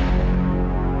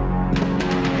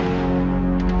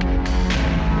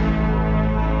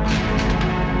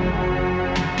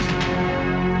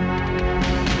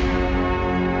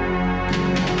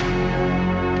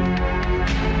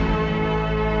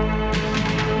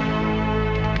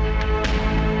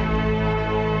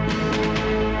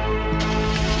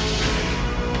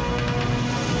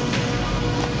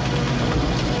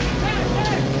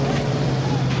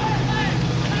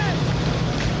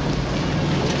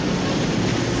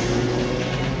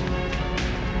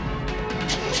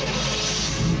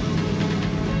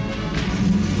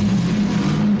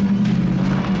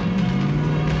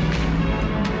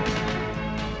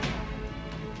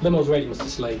 Limo's ready, Mr.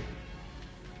 Slade.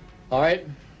 All right.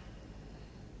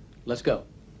 Let's go.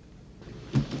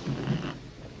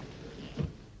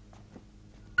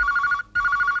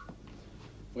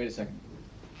 Wait a second.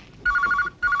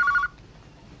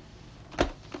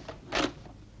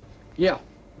 Yeah.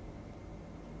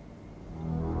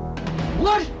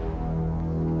 What?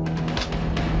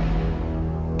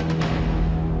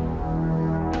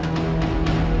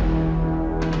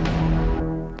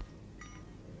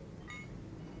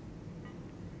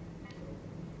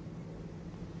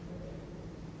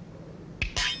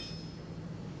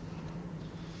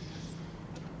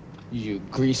 You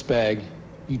greasebag.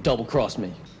 You double-crossed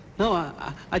me. No,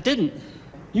 I didn't.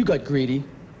 You got greedy,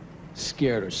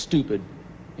 scared or stupid,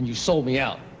 and you sold me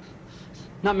out.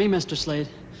 Not me, Mr. Slade.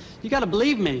 You gotta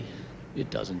believe me. It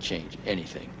doesn't change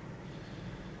anything.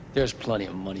 There's plenty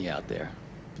of money out there,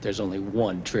 but there's only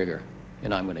one trigger,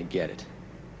 and I'm gonna get it.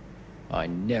 I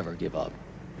never give up.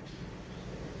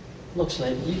 Look,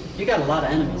 Slade, you got a lot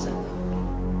of enemies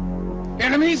in there.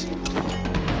 Enemies?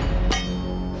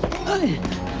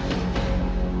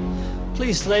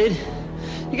 Please, Slade,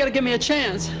 you gotta give me a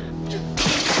chance.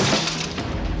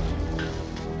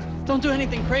 Don't do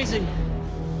anything crazy.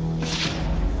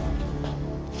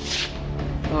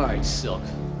 All right, Silk.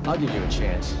 I'll give you a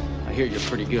chance. I hear you're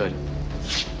pretty good.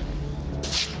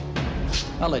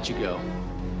 I'll let you go.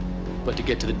 But to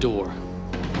get to the door,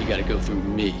 you gotta go through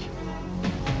me.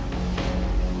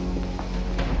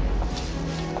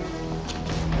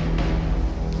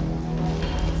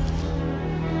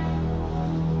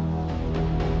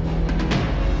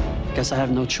 Guess I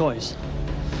have no choice.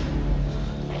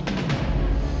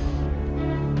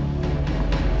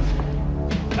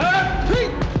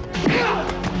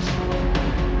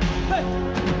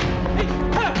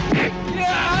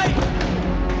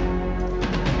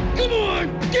 Come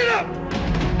on, get up!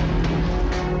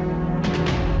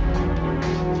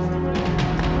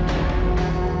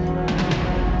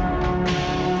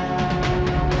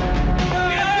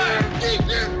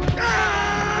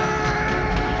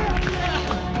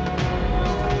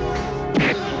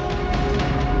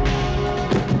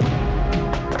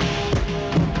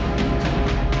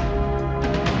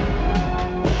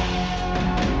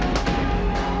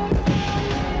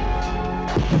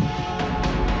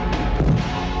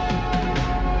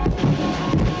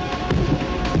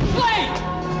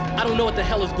 I don't know what the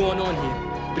hell is going on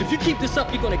here, but if you keep this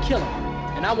up, you're gonna kill him,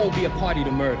 and I won't be a party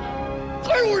to murder.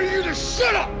 I order you to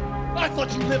shut up! I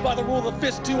thought you lived by the rule of the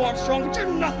fist too, Armstrong, but you're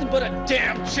nothing but a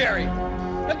damn cherry.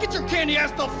 Now get your candy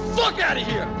ass the fuck out of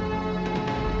here!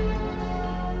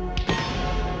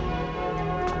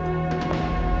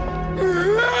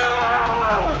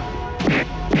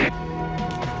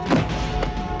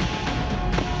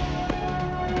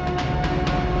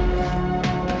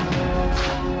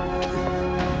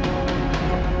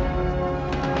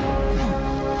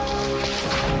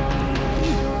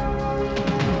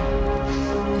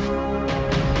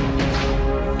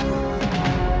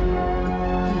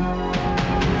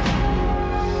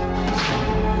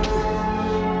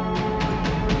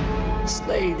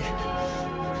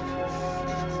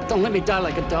 Don't let me die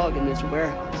like a dog in this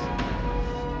warehouse.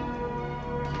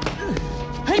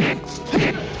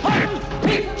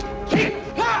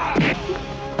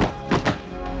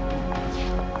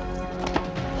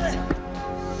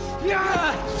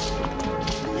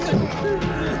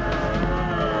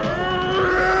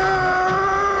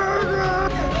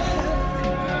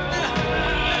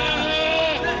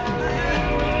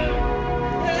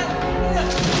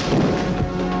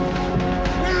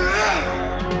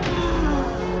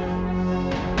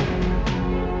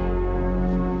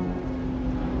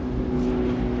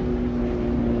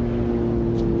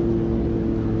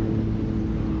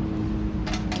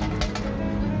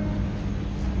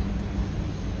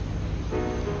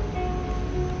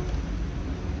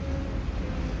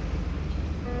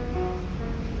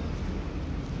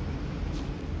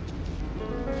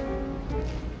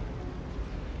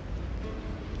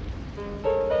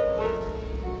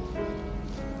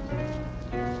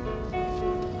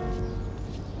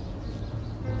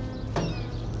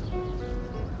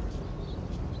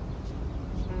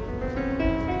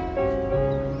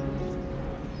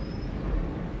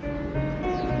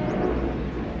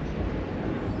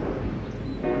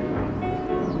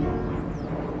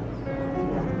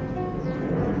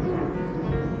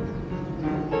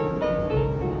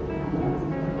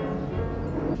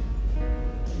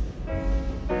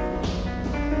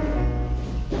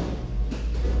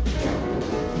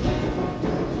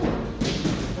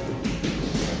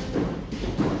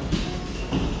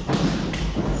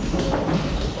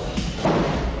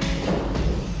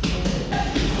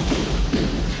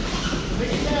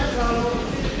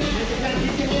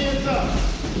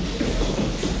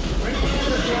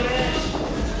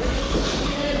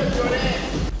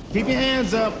 Keep your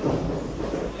hands up.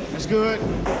 That's good.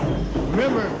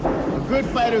 Remember, a good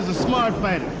fighter is a smart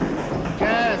fighter.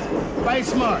 Guys, fight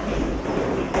smart.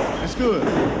 That's good.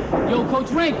 Yo, Coach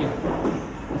Rankin.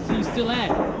 I see you still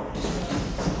at it.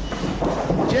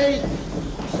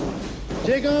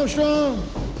 Jake Armstrong.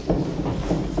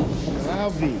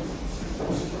 I'll be.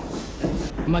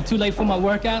 Am I too late for my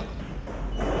workout?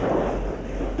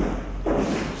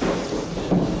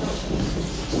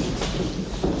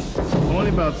 Only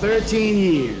about 13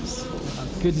 years.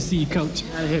 Good to see you, Coach.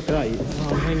 How the heck are you? Oh,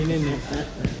 I'm hanging in there.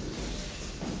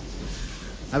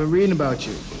 I've been reading about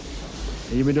you,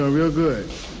 and you've been doing real good.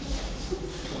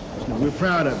 We're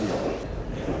proud of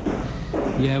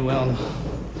you. Yeah, well,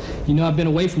 you know, I've been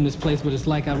away from this place, but it's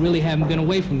like I really haven't been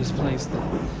away from this place. The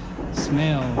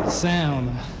smell, the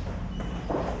sound.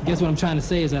 I guess what I'm trying to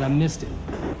say is that I missed it.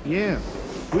 Yeah,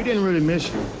 we didn't really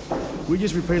miss you. We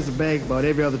just replaced the bag about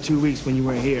every other 2 weeks when you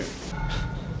weren't here.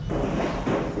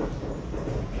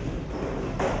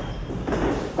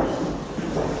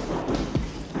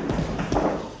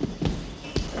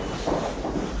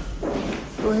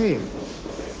 Go ahead.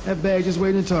 That bag just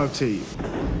waiting to talk to you.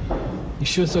 You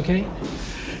sure it's okay?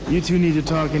 You two need to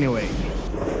talk anyway.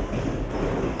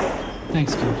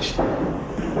 Thanks, Coach.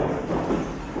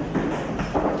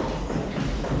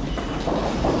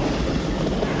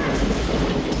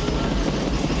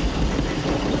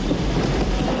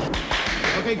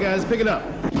 Okay, guys, pick it up.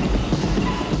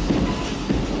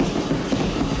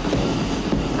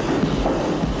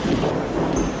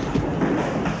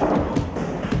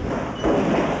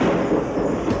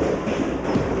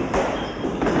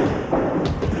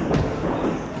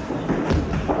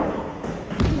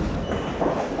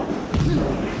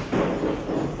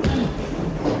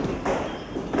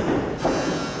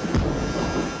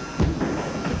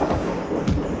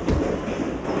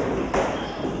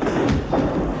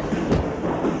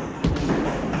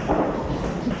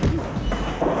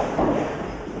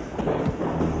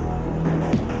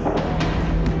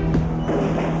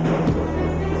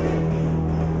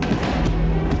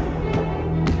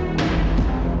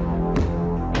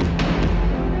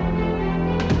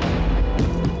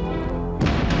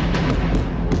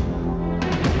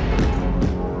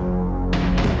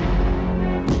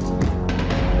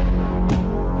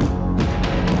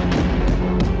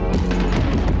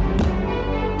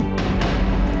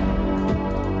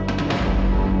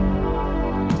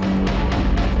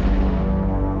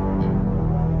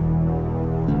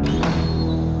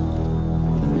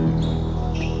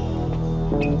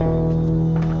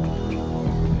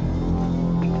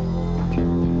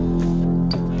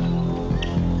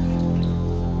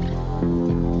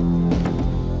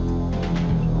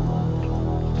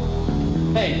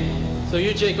 So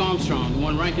you're Jake Armstrong, the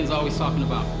one Rankin's always talking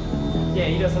about. Yeah,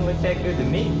 he doesn't look that good to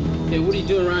me. Hey, what are you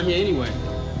doing around here anyway?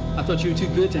 I thought you were too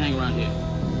good to hang around here.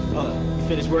 Oh, you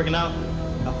finished working out?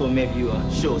 I thought maybe you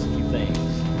show us a few things.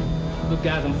 Look,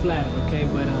 guys, I'm flattered, okay?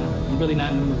 But I'm really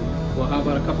not in the mood. Well, how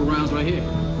about a couple rounds right here?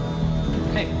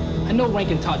 Hey, I know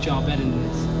Rankin taught y'all better than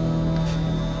this.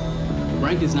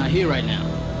 Rankin's not here right now,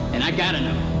 and I gotta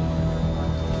know.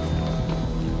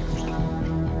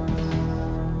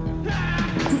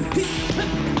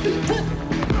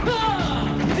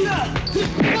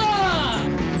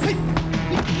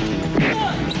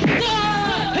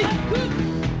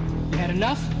 You had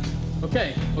enough?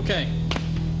 Okay.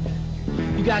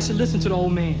 You guys should listen to the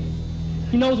old man.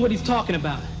 He knows what he's talking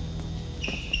about.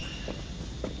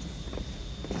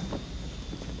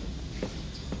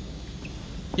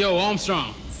 Yo,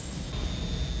 Armstrong.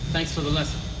 Thanks for the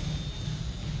lesson.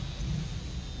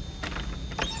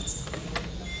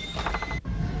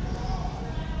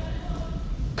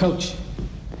 Coach,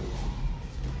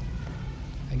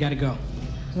 I gotta go.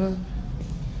 Huh?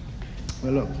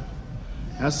 Well, look,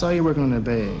 I saw you working on that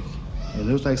bag. It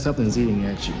looks like something's eating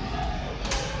at you.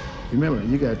 Remember,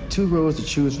 you got two roads to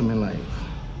choose from in life.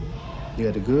 You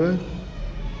got the good,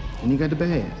 and you got the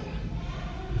bad.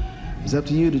 It's up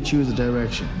to you to choose the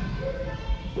direction.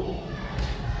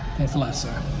 Thanks a lot,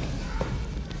 sir.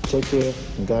 Take care,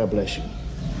 and God bless you.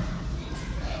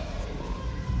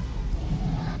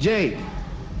 Jake,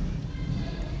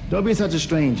 don't be such a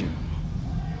stranger.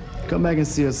 Come back and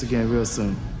see us again real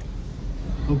soon.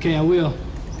 Okay, I will.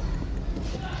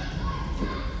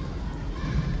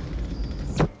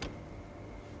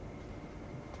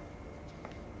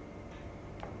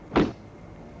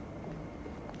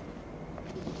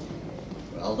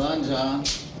 Well done, John.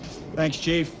 Thanks,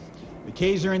 Chief. The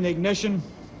keys are in the ignition.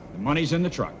 The money's in the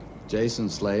truck. Jason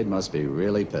Slade must be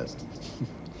really pissed.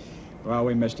 Well,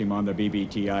 we missed him on the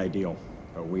BBTI deal,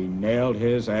 but we nailed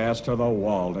his ass to the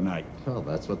wall tonight. Well,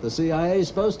 that's what the CIA's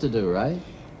supposed to do, right?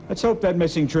 Let's hope that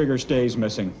missing trigger stays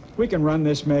missing. We can run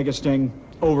this mega sting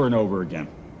over and over again.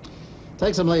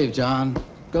 Take some leave, John.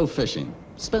 Go fishing.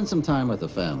 Spend some time with the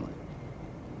family.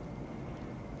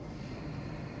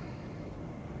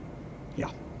 Yeah.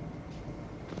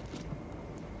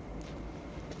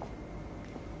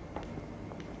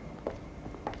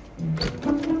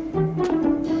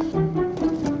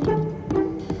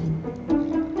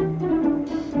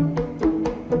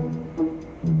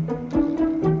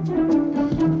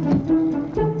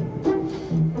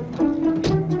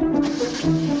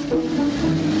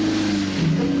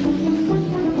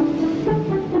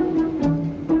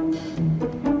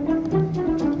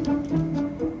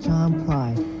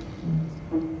 Pride.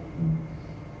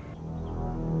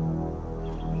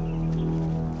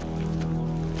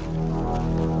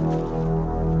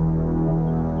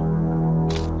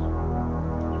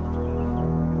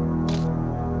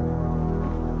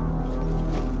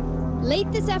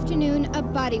 Late this afternoon, a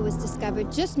body was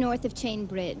discovered just north of Chain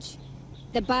Bridge.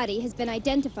 The body has been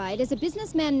identified as a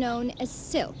businessman known as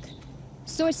Silk.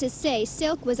 Sources say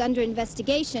Silk was under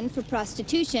investigation for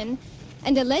prostitution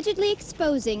and allegedly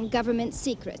exposing government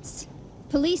secrets.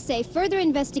 Police say further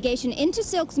investigation into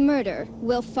Silk's murder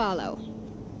will follow.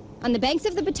 On the banks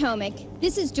of the Potomac,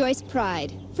 this is Joyce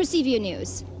Pride for Seaview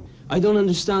News. I don't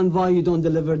understand why you don't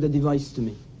deliver the device to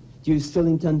me. Do you still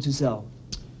intend to sell?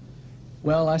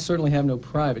 Well, I certainly have no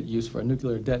private use for a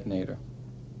nuclear detonator.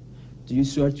 Do you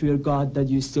swear to your God that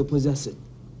you still possess it?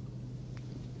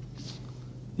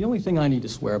 The only thing I need to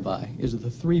swear by is the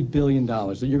 $3 billion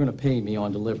that you're going to pay me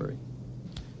on delivery.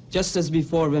 Just as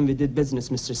before when we did business,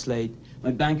 Mr. Slade, my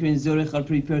banker in Zurich are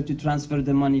prepared to transfer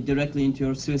the money directly into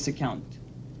your Swiss account.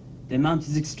 The amount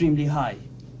is extremely high.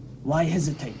 Why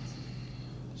hesitate?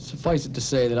 Suffice it to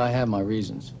say that I have my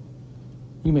reasons.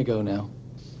 You may go now.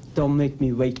 Don't make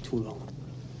me wait too long.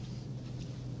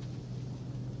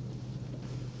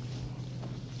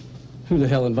 Who the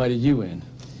hell invited you in?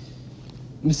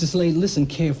 Mr. Slade, listen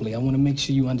carefully. I want to make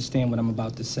sure you understand what I'm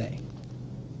about to say.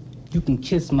 You can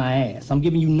kiss my ass. I'm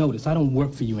giving you notice. I don't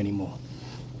work for you anymore.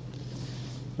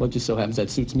 Well, it just so happens that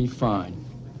suits me fine.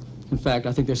 In fact,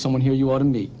 I think there's someone here you ought to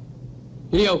meet.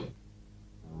 Hideo!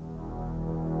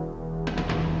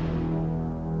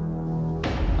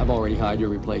 I've already hired your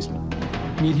replacement.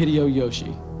 Meet Hideo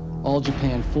Yoshi,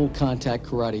 All-Japan full-contact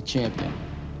karate champion.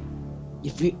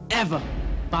 If you ever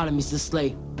bother Mr.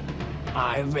 Slade,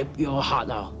 I rip your heart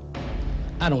out.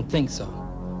 I don't think so.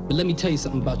 But let me tell you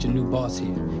something about your new boss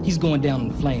here. He's going down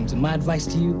in flames, and my advice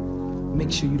to you, make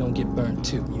sure you don't get burned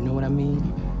too. You know what I mean?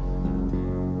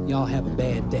 Y'all have a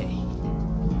bad day.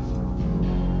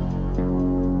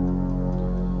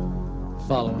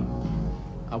 Follow him.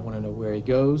 I want to know where he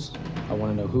goes. I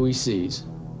want to know who he sees.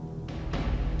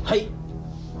 Hey!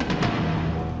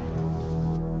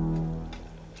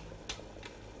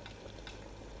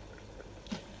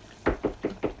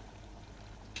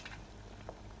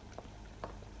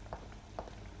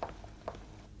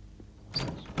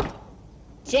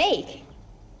 Jake!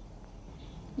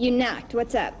 You knocked.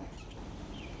 What's up?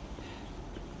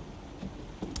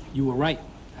 You were right.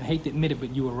 I hate to admit it,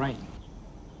 but you were right.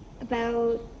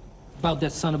 About... About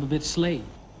that son of a bitch Slade.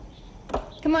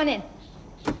 Come on in.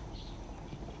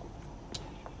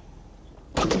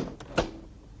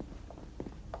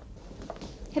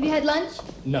 Have you had lunch?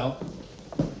 No.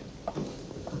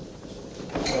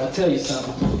 Well, I'll tell you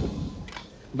something.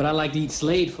 But I like to eat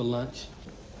Slade for lunch.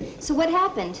 So what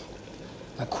happened?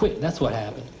 I quit, that's what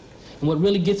happened. And what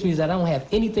really gets me is that I don't have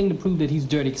anything to prove that he's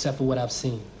dirty except for what I've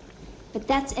seen. But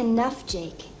that's enough,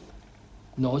 Jake.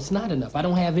 No, it's not enough. I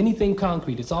don't have anything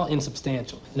concrete. It's all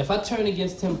insubstantial. And if I turn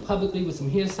against him publicly with some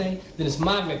hearsay, then it's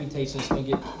my reputation that's going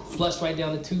to get flushed right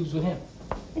down the tubes with him.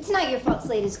 It's not your fault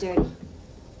Slade is dirty.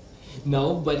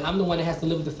 No, but I'm the one that has to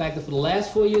live with the fact that for the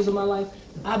last 4 years of my life,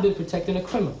 I've been protecting a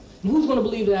criminal. And who's going to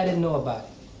believe that I didn't know about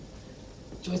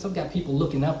it? Joyce, I've got people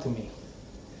looking up to me.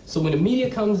 So when the media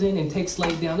comes in and takes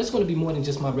Slade down, it's going to be more than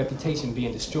just my reputation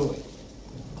being destroyed.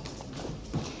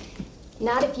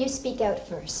 Not if you speak out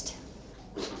first.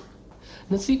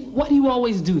 Now see, why do you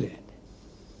always do that?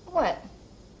 What?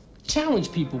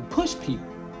 Challenge people, push people.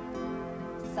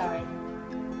 Sorry.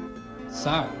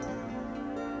 Sorry.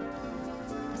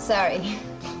 Sorry.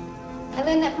 I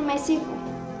learned that from my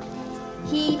Sifu.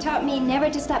 He taught me never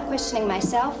to stop questioning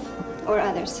myself or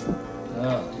others.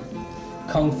 Oh,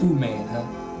 Kung Fu man, huh?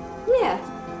 Yeah.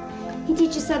 He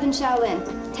teaches Southern Shaolin.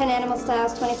 10 animal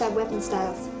styles, 25 weapon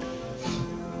styles.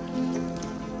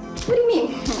 What do you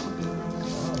mean?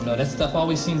 Oh, no, that stuff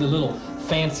always seemed a little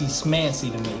fancy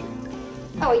smancy to me.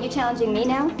 Oh, are you challenging me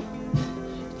now?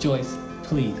 Joyce,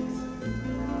 please.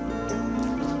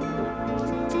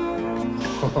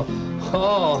 Oh.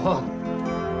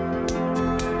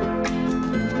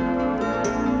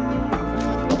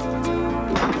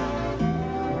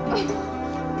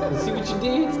 See what you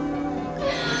did?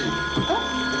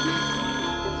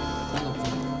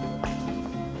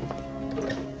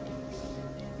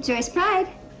 Joyce Pride.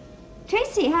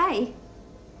 Tracy, hi.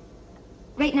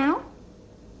 Right now?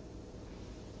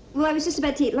 Well, I was just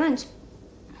about to eat lunch.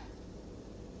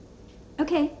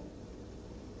 Okay.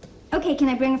 Okay, can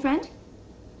I bring a friend?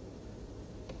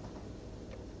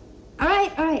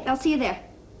 All right, I'll see you there.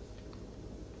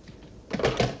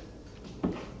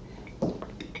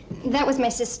 That was my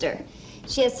sister.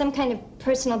 She has some kind of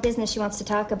personal business she wants to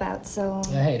talk about, so...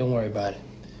 Yeah, hey, don't worry about it.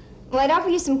 Well, I'd offer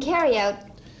you some carry-out,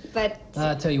 but...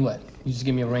 I'll tell you what. You just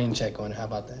give me a rain check on it. How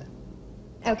about that?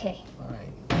 Okay. All right.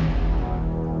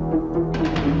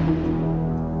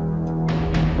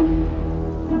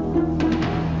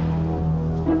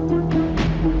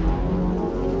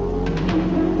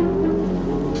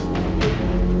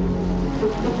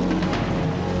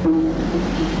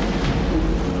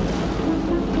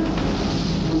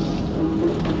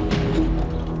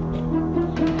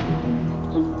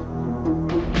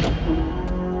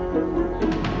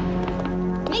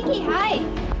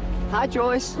 Hi,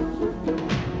 Joyce.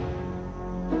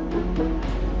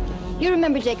 You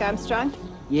remember Jake Armstrong?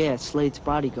 Yeah, Slade's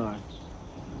bodyguard.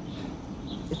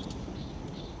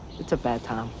 It's a bad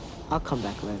time. I'll come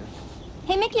back later.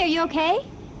 Hey, Mickey, are you okay?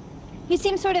 You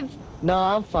seem sort of... No,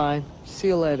 I'm fine. See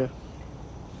you later.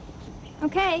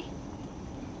 Okay.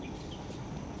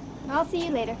 I'll see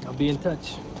you later. I'll be in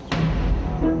touch.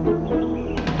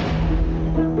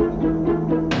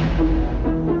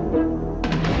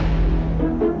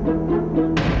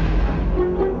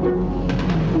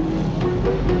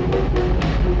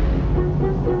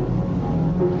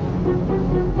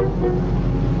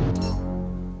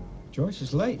 Joyce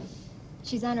is late.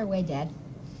 She's on her way, Dad.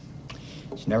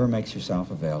 She never makes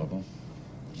herself available.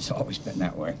 She's always been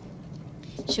that way.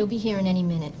 She'll be here in any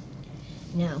minute.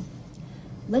 Now,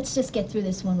 let's just get through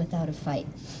this one without a fight.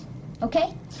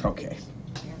 Okay? Okay.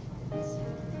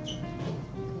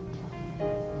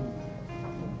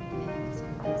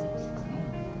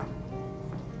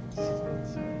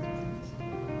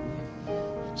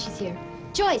 She's here.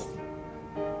 Joyce!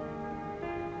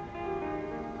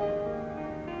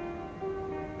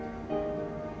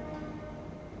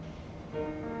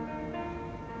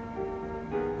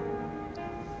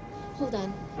 Hold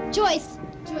on. Joyce!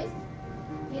 Joyce,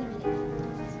 wait a minute.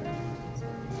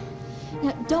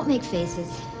 Now, don't make faces.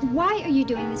 Why are you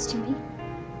doing this to me?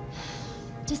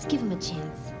 Just give him a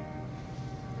chance.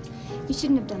 You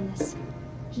shouldn't have done this.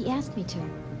 He asked me to.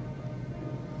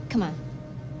 Come on.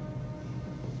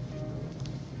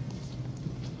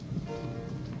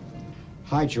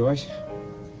 Hi, Joyce.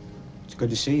 It's good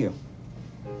to see you.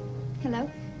 Hello?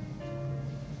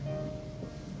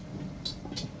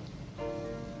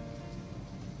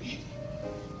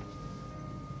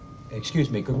 Excuse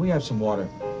me, could we have some water?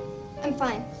 I'm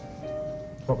fine.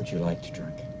 What would you like to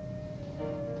drink?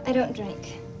 I don't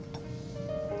drink.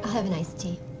 I'll have an iced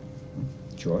tea.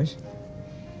 Joyce?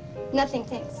 Nothing,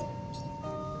 thanks.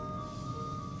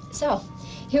 So,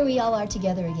 here we all are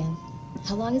together again.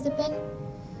 How long has it been?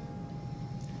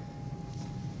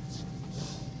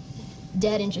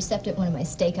 Dad intercepted one of my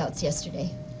stakeouts yesterday.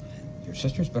 Your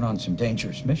sister's been on some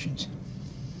dangerous missions.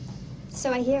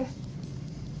 So I hear.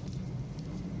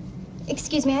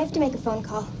 Excuse me, I have to make a phone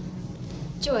call.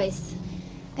 Joyce.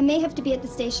 I may have to be at the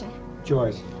station.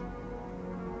 Joyce.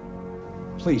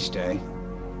 Please stay.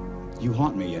 You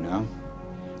haunt me, you know.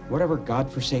 Whatever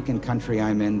godforsaken country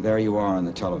I'm in, there you are on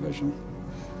the television.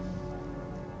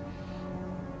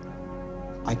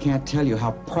 I can't tell you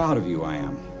how proud of you I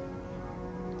am.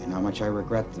 And how much I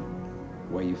regret the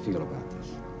way you feel about this.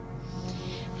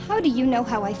 How do you know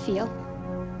how I feel?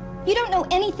 You don't know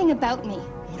anything about me.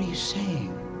 What are you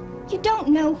saying? You don't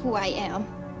know who I am.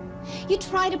 You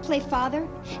try to play father,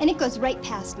 and it goes right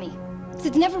past me. So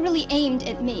it's never really aimed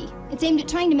at me. It's aimed at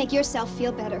trying to make yourself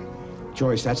feel better.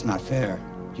 Joyce, that's not fair.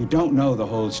 You don't know the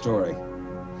whole story.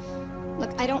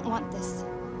 Look, I don't want this.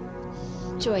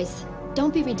 Joyce,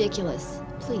 don't be ridiculous.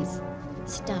 Please,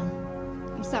 sit down.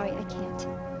 I'm sorry, I can't.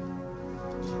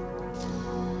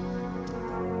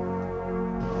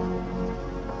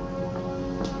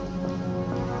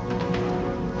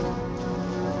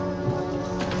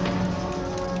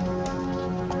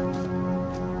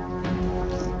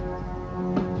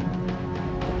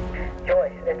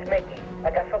 Joyce, it's Mickey.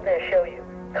 I got something to show you.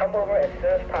 Come over as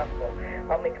soon as possible.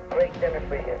 I'll make a great dinner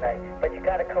for you tonight. But you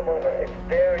gotta come over. It's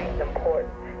very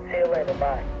important. See you later.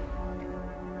 Bye.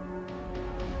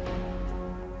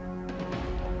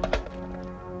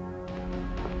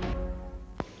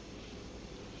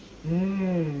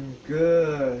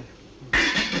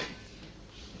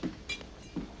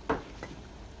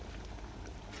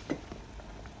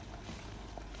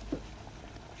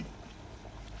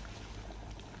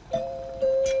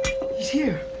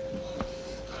 here.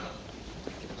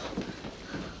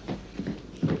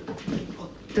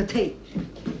 The tape.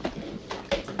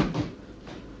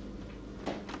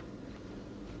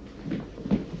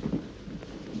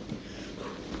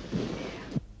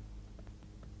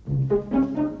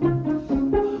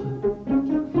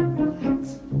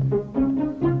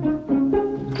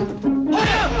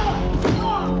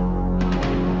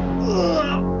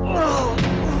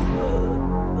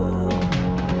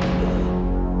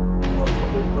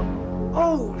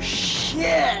 Oh,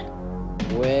 shit!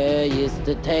 Where is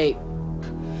the tape?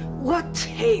 What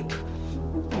tape?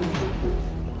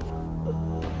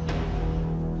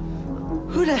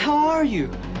 Who the hell are you?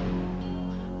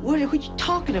 What are you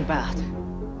talking about?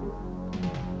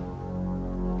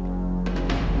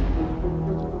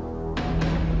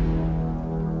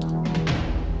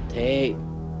 Tape.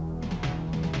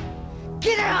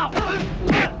 Get out!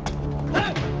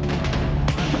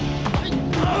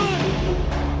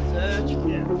 Search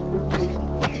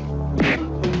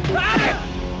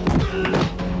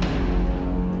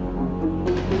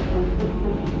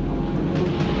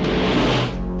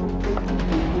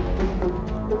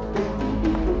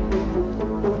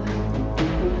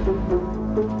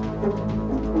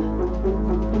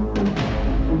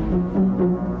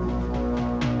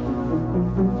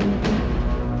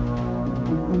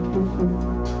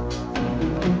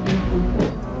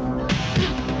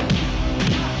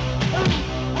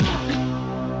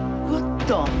What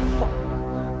the fuck?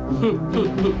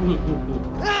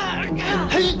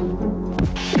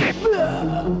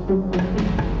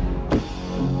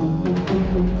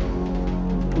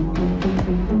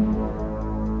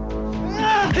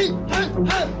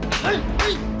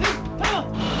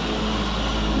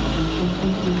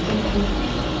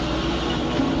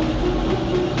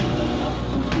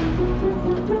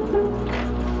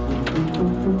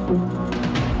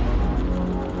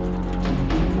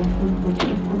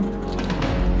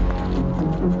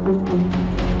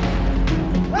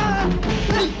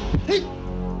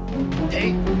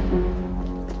 Hey!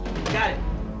 Got it.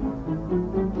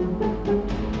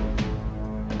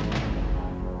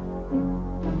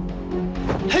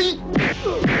 Hey!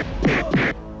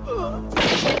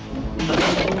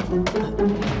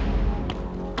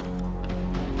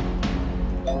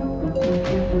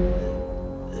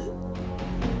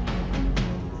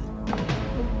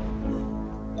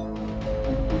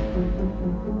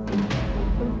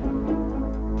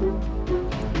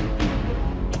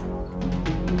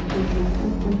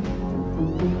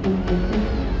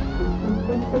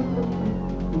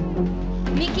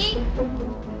 Mickey?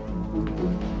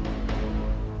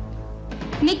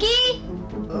 Mickey?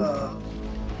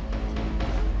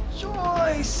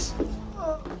 Joyce!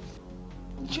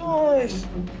 Joyce!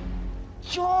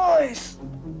 Joyce!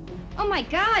 Oh my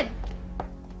God!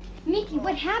 Mickey,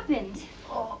 what happened?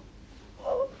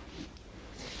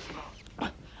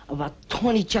 About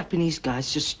 20 Japanese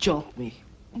guys just jumped me.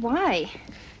 Why?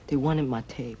 They wanted my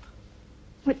tape.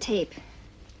 What tape?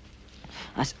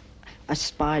 I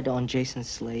spied on Jason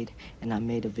Slade, and I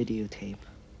made a videotape.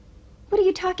 What are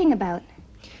you talking about?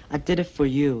 I did it for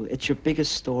you. It's your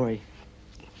biggest story.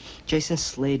 Jason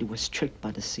Slade was tricked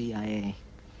by the CIA.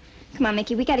 Come on,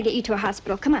 Mickey, we gotta get you to a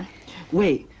hospital. Come on.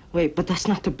 Wait, but that's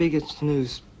not the biggest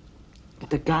news.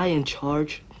 The guy in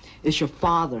charge is your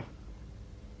father.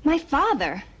 My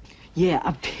father? Yeah,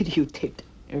 I videotaped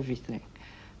everything.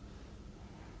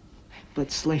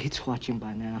 But Slade's watching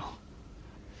by now.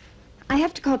 I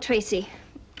have to call Tracy.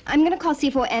 I'm gonna call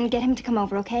Sifo and get him to come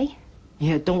over, okay?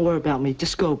 Yeah, don't worry about me.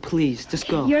 Just go, please. Just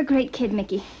go. You're a great kid,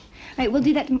 Mickey. All right, we'll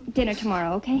do that dinner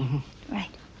tomorrow, okay? Mm-hmm. Right.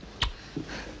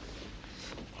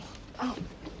 Oh.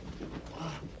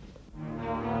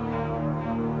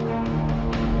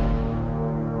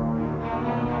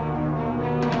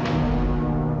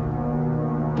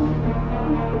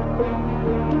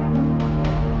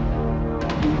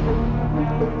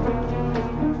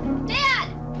 Dad!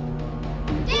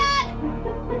 Dad!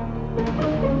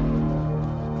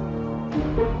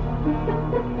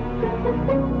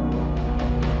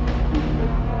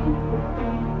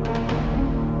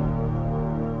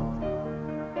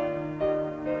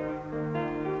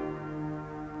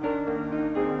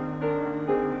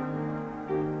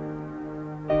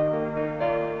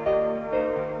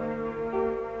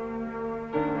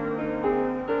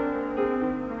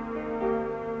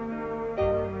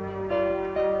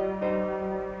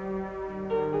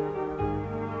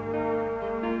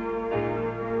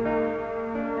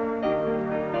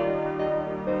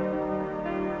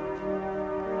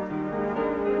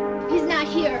 He's not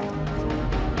here.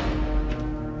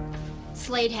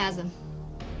 Slade has him.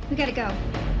 We gotta go.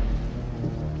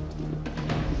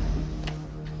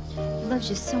 loves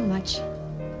you so much.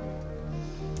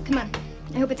 Come on.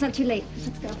 I hope it's not too late.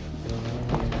 Let's go.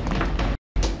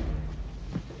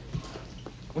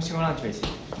 What's going on, Tracy?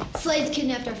 Slade's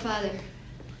kidnapped our father.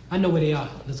 I know where they are.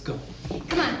 Let's go.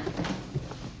 Come on.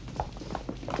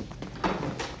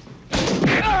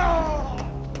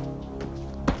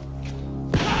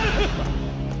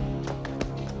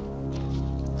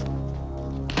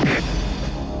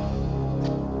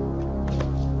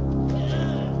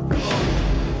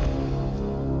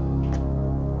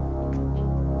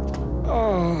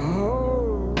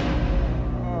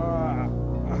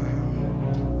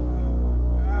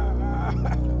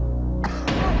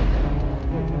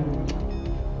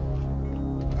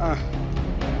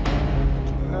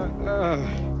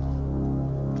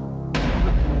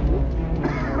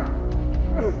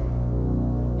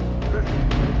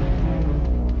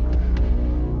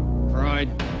 Pride,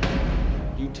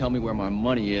 you tell me where my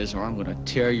money is or I'm gonna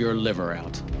tear your liver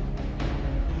out.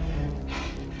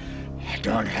 I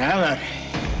don't have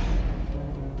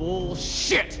it.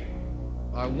 Bullshit!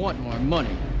 I want my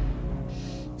money.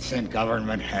 It's in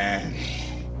government hands.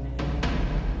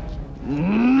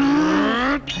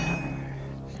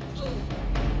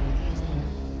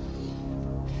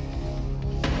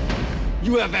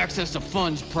 You have access to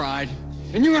funds, Pride,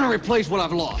 and you're gonna replace what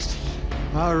I've lost.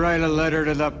 I'll write a letter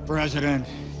to the president.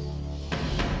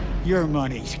 Your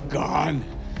money's gone.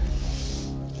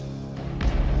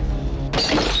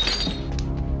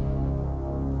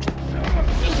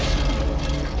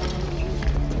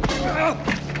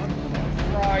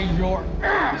 Fry your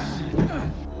ass!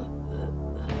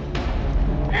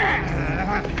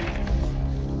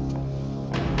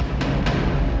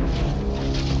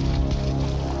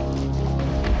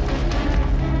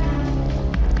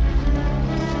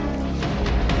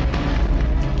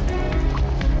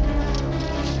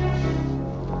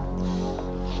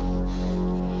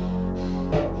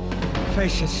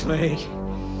 Face it, Slade.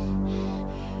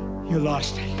 You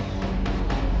lost it.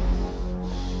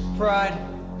 Pride,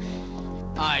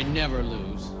 I never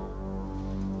lose.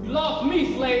 You lost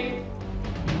me, Slade.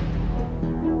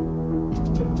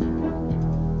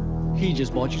 He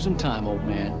just bought you some time, old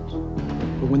man.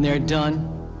 But when they're done,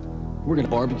 we're gonna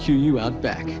barbecue you out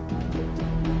back.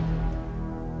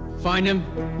 Find him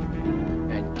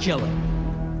and kill him.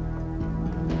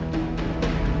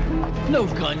 No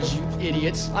guns, you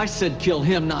idiots. I said kill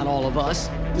him, not all of us.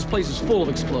 This place is full of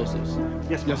explosives.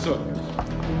 Yes, sir.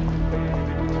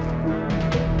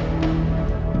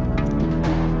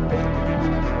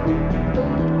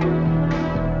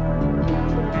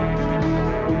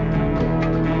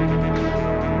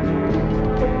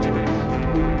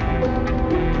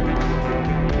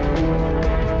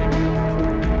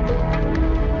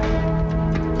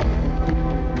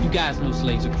 You guys know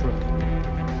Slade's a crook.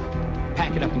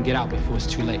 Pack it up and get out before it's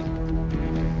too late.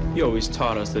 You always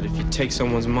taught us that if you take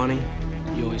someone's money,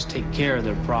 you always take care of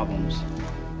their problems.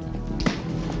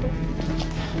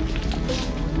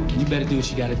 You better do what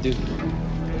you gotta do.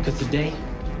 Because today,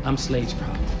 I'm Slade's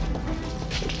problem.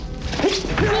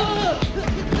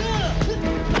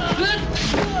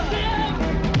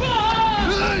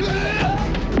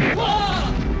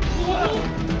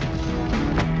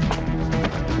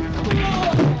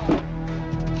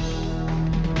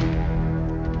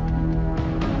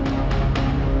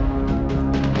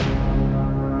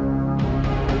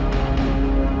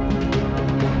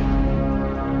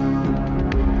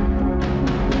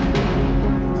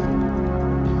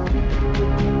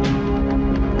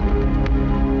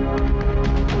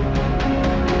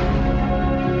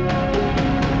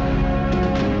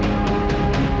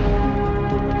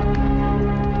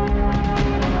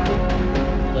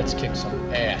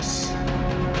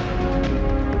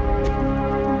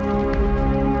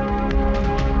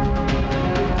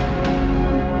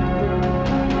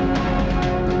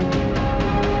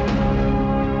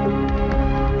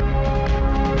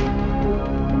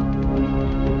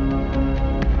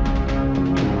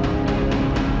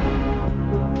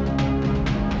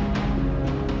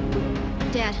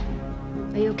 Dad,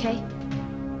 are you okay?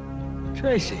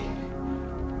 Tracy.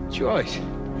 Joyce.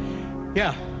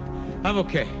 Yeah, I'm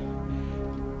okay.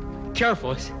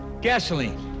 Careful, it's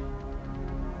gasoline.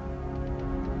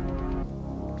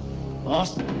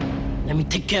 Boss, let me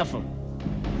take care of him.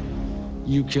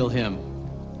 You kill him.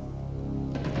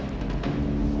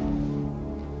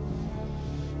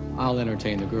 I'll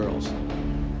entertain the girls.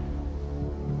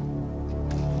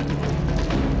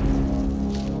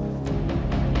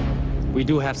 We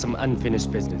do have some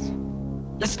unfinished business.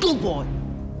 Let's go, boy.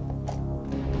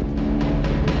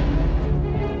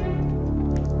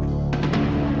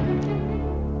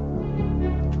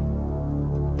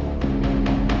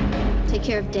 Take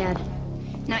care of Dad.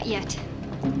 Not yet.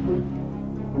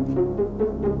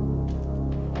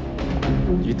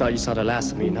 You thought you saw the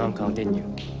last of me in Hong Kong, didn't you?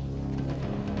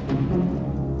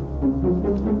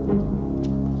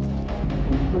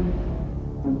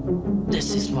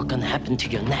 This is what's gonna happen to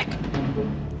your neck.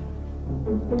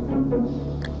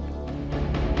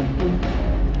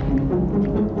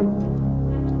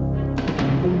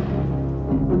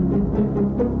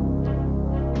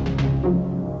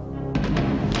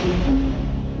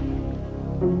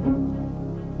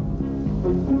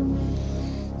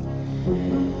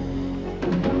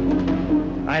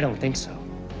 I don't think so.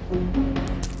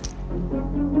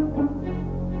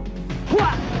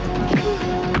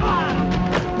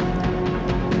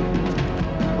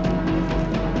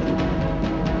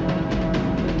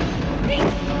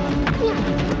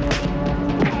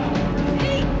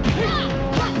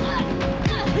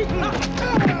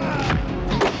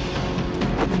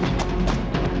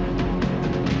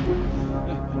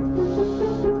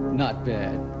 Not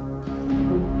bad.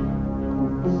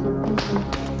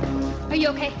 Are you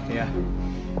okay? Yeah.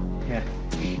 Yeah.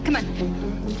 Come on.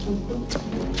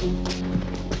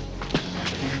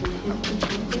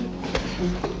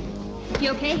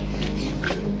 You okay?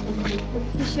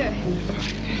 You sure?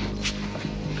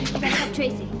 You better help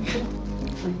Tracy.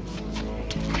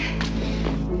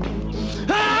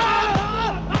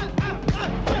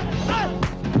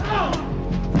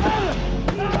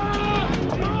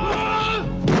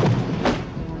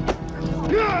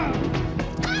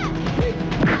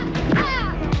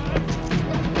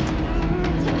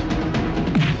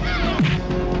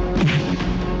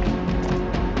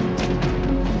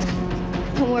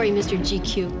 Don't worry, Mr.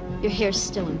 GQ. Your hair's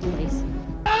still in place.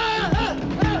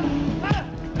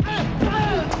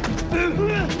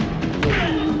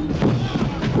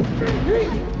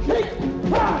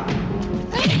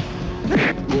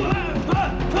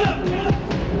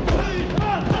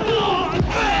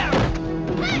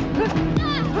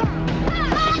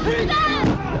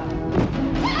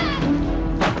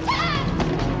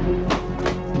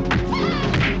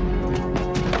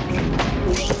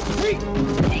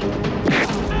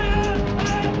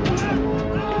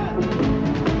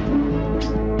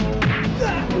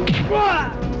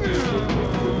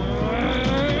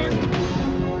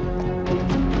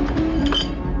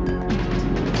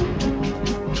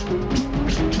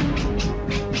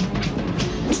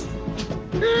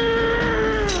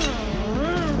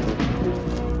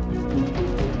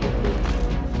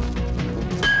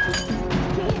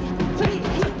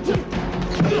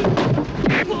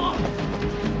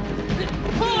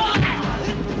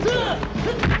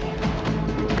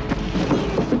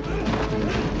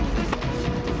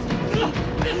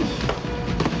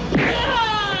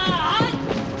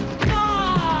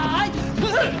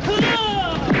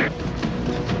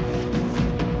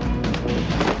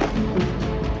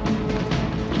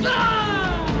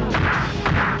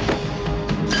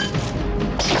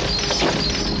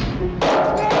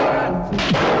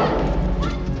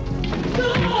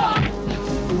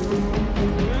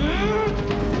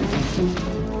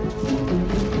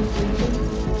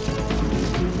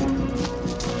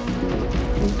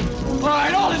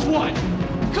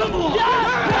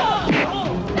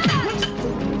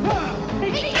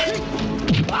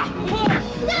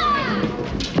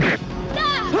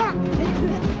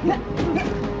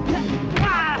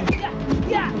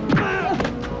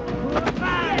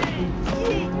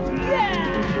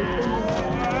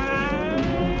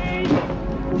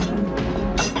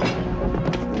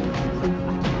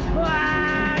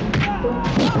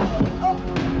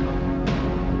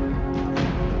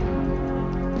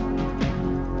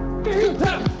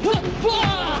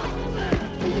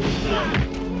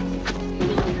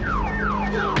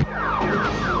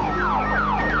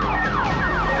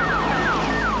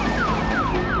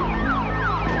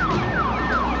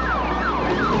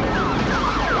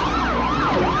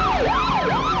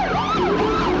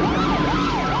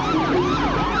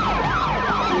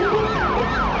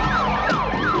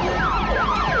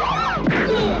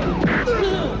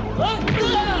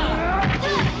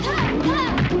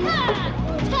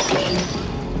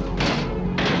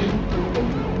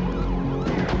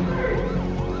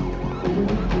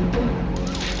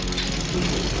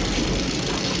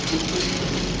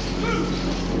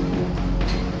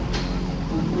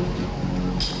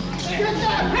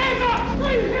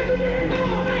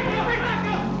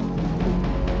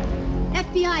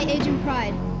 FBI Agent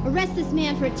Pride, arrest this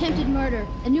man for attempted murder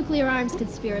and nuclear arms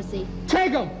conspiracy.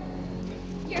 Take him!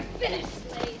 You're finished,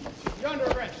 Slade. You're under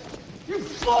arrest. You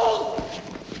fools!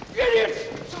 Idiots!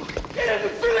 Get in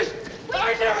and finish!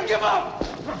 I never give up!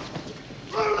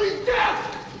 Brutally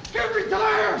death! Can't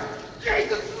retire!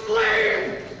 Jason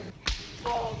Slade!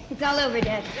 It's all over,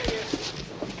 Dad.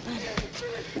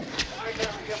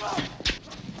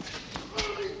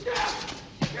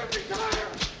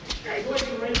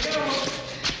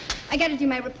 I gotta do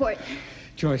my report.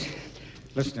 Joyce,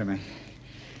 listen to me.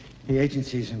 The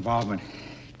agency's involvement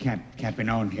can't be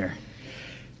known here.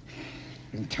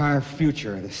 The entire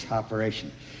future of this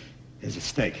operation is at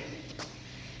stake.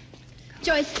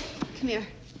 Joyce, come here.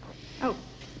 Oh.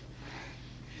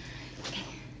 Okay.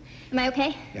 Am I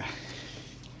okay? Yeah.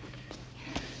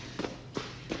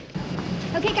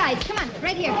 Okay, guys, come on,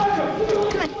 right here. Come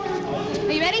on.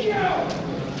 Are you ready?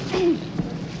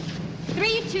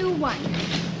 3, 2, 1.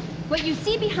 What you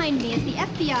see behind me is the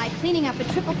FBI cleaning up a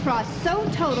triple cross so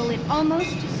total it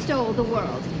almost stole the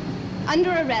world.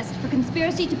 Under arrest for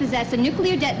conspiracy to possess a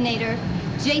nuclear detonator,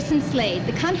 Jason Slade,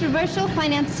 the controversial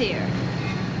financier.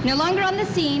 No longer on the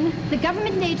scene, the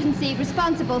government agency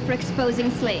responsible for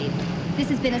exposing Slade. This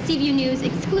has been a CVU News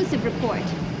exclusive report.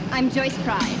 I'm Joyce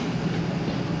Pride.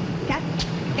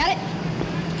 Got it?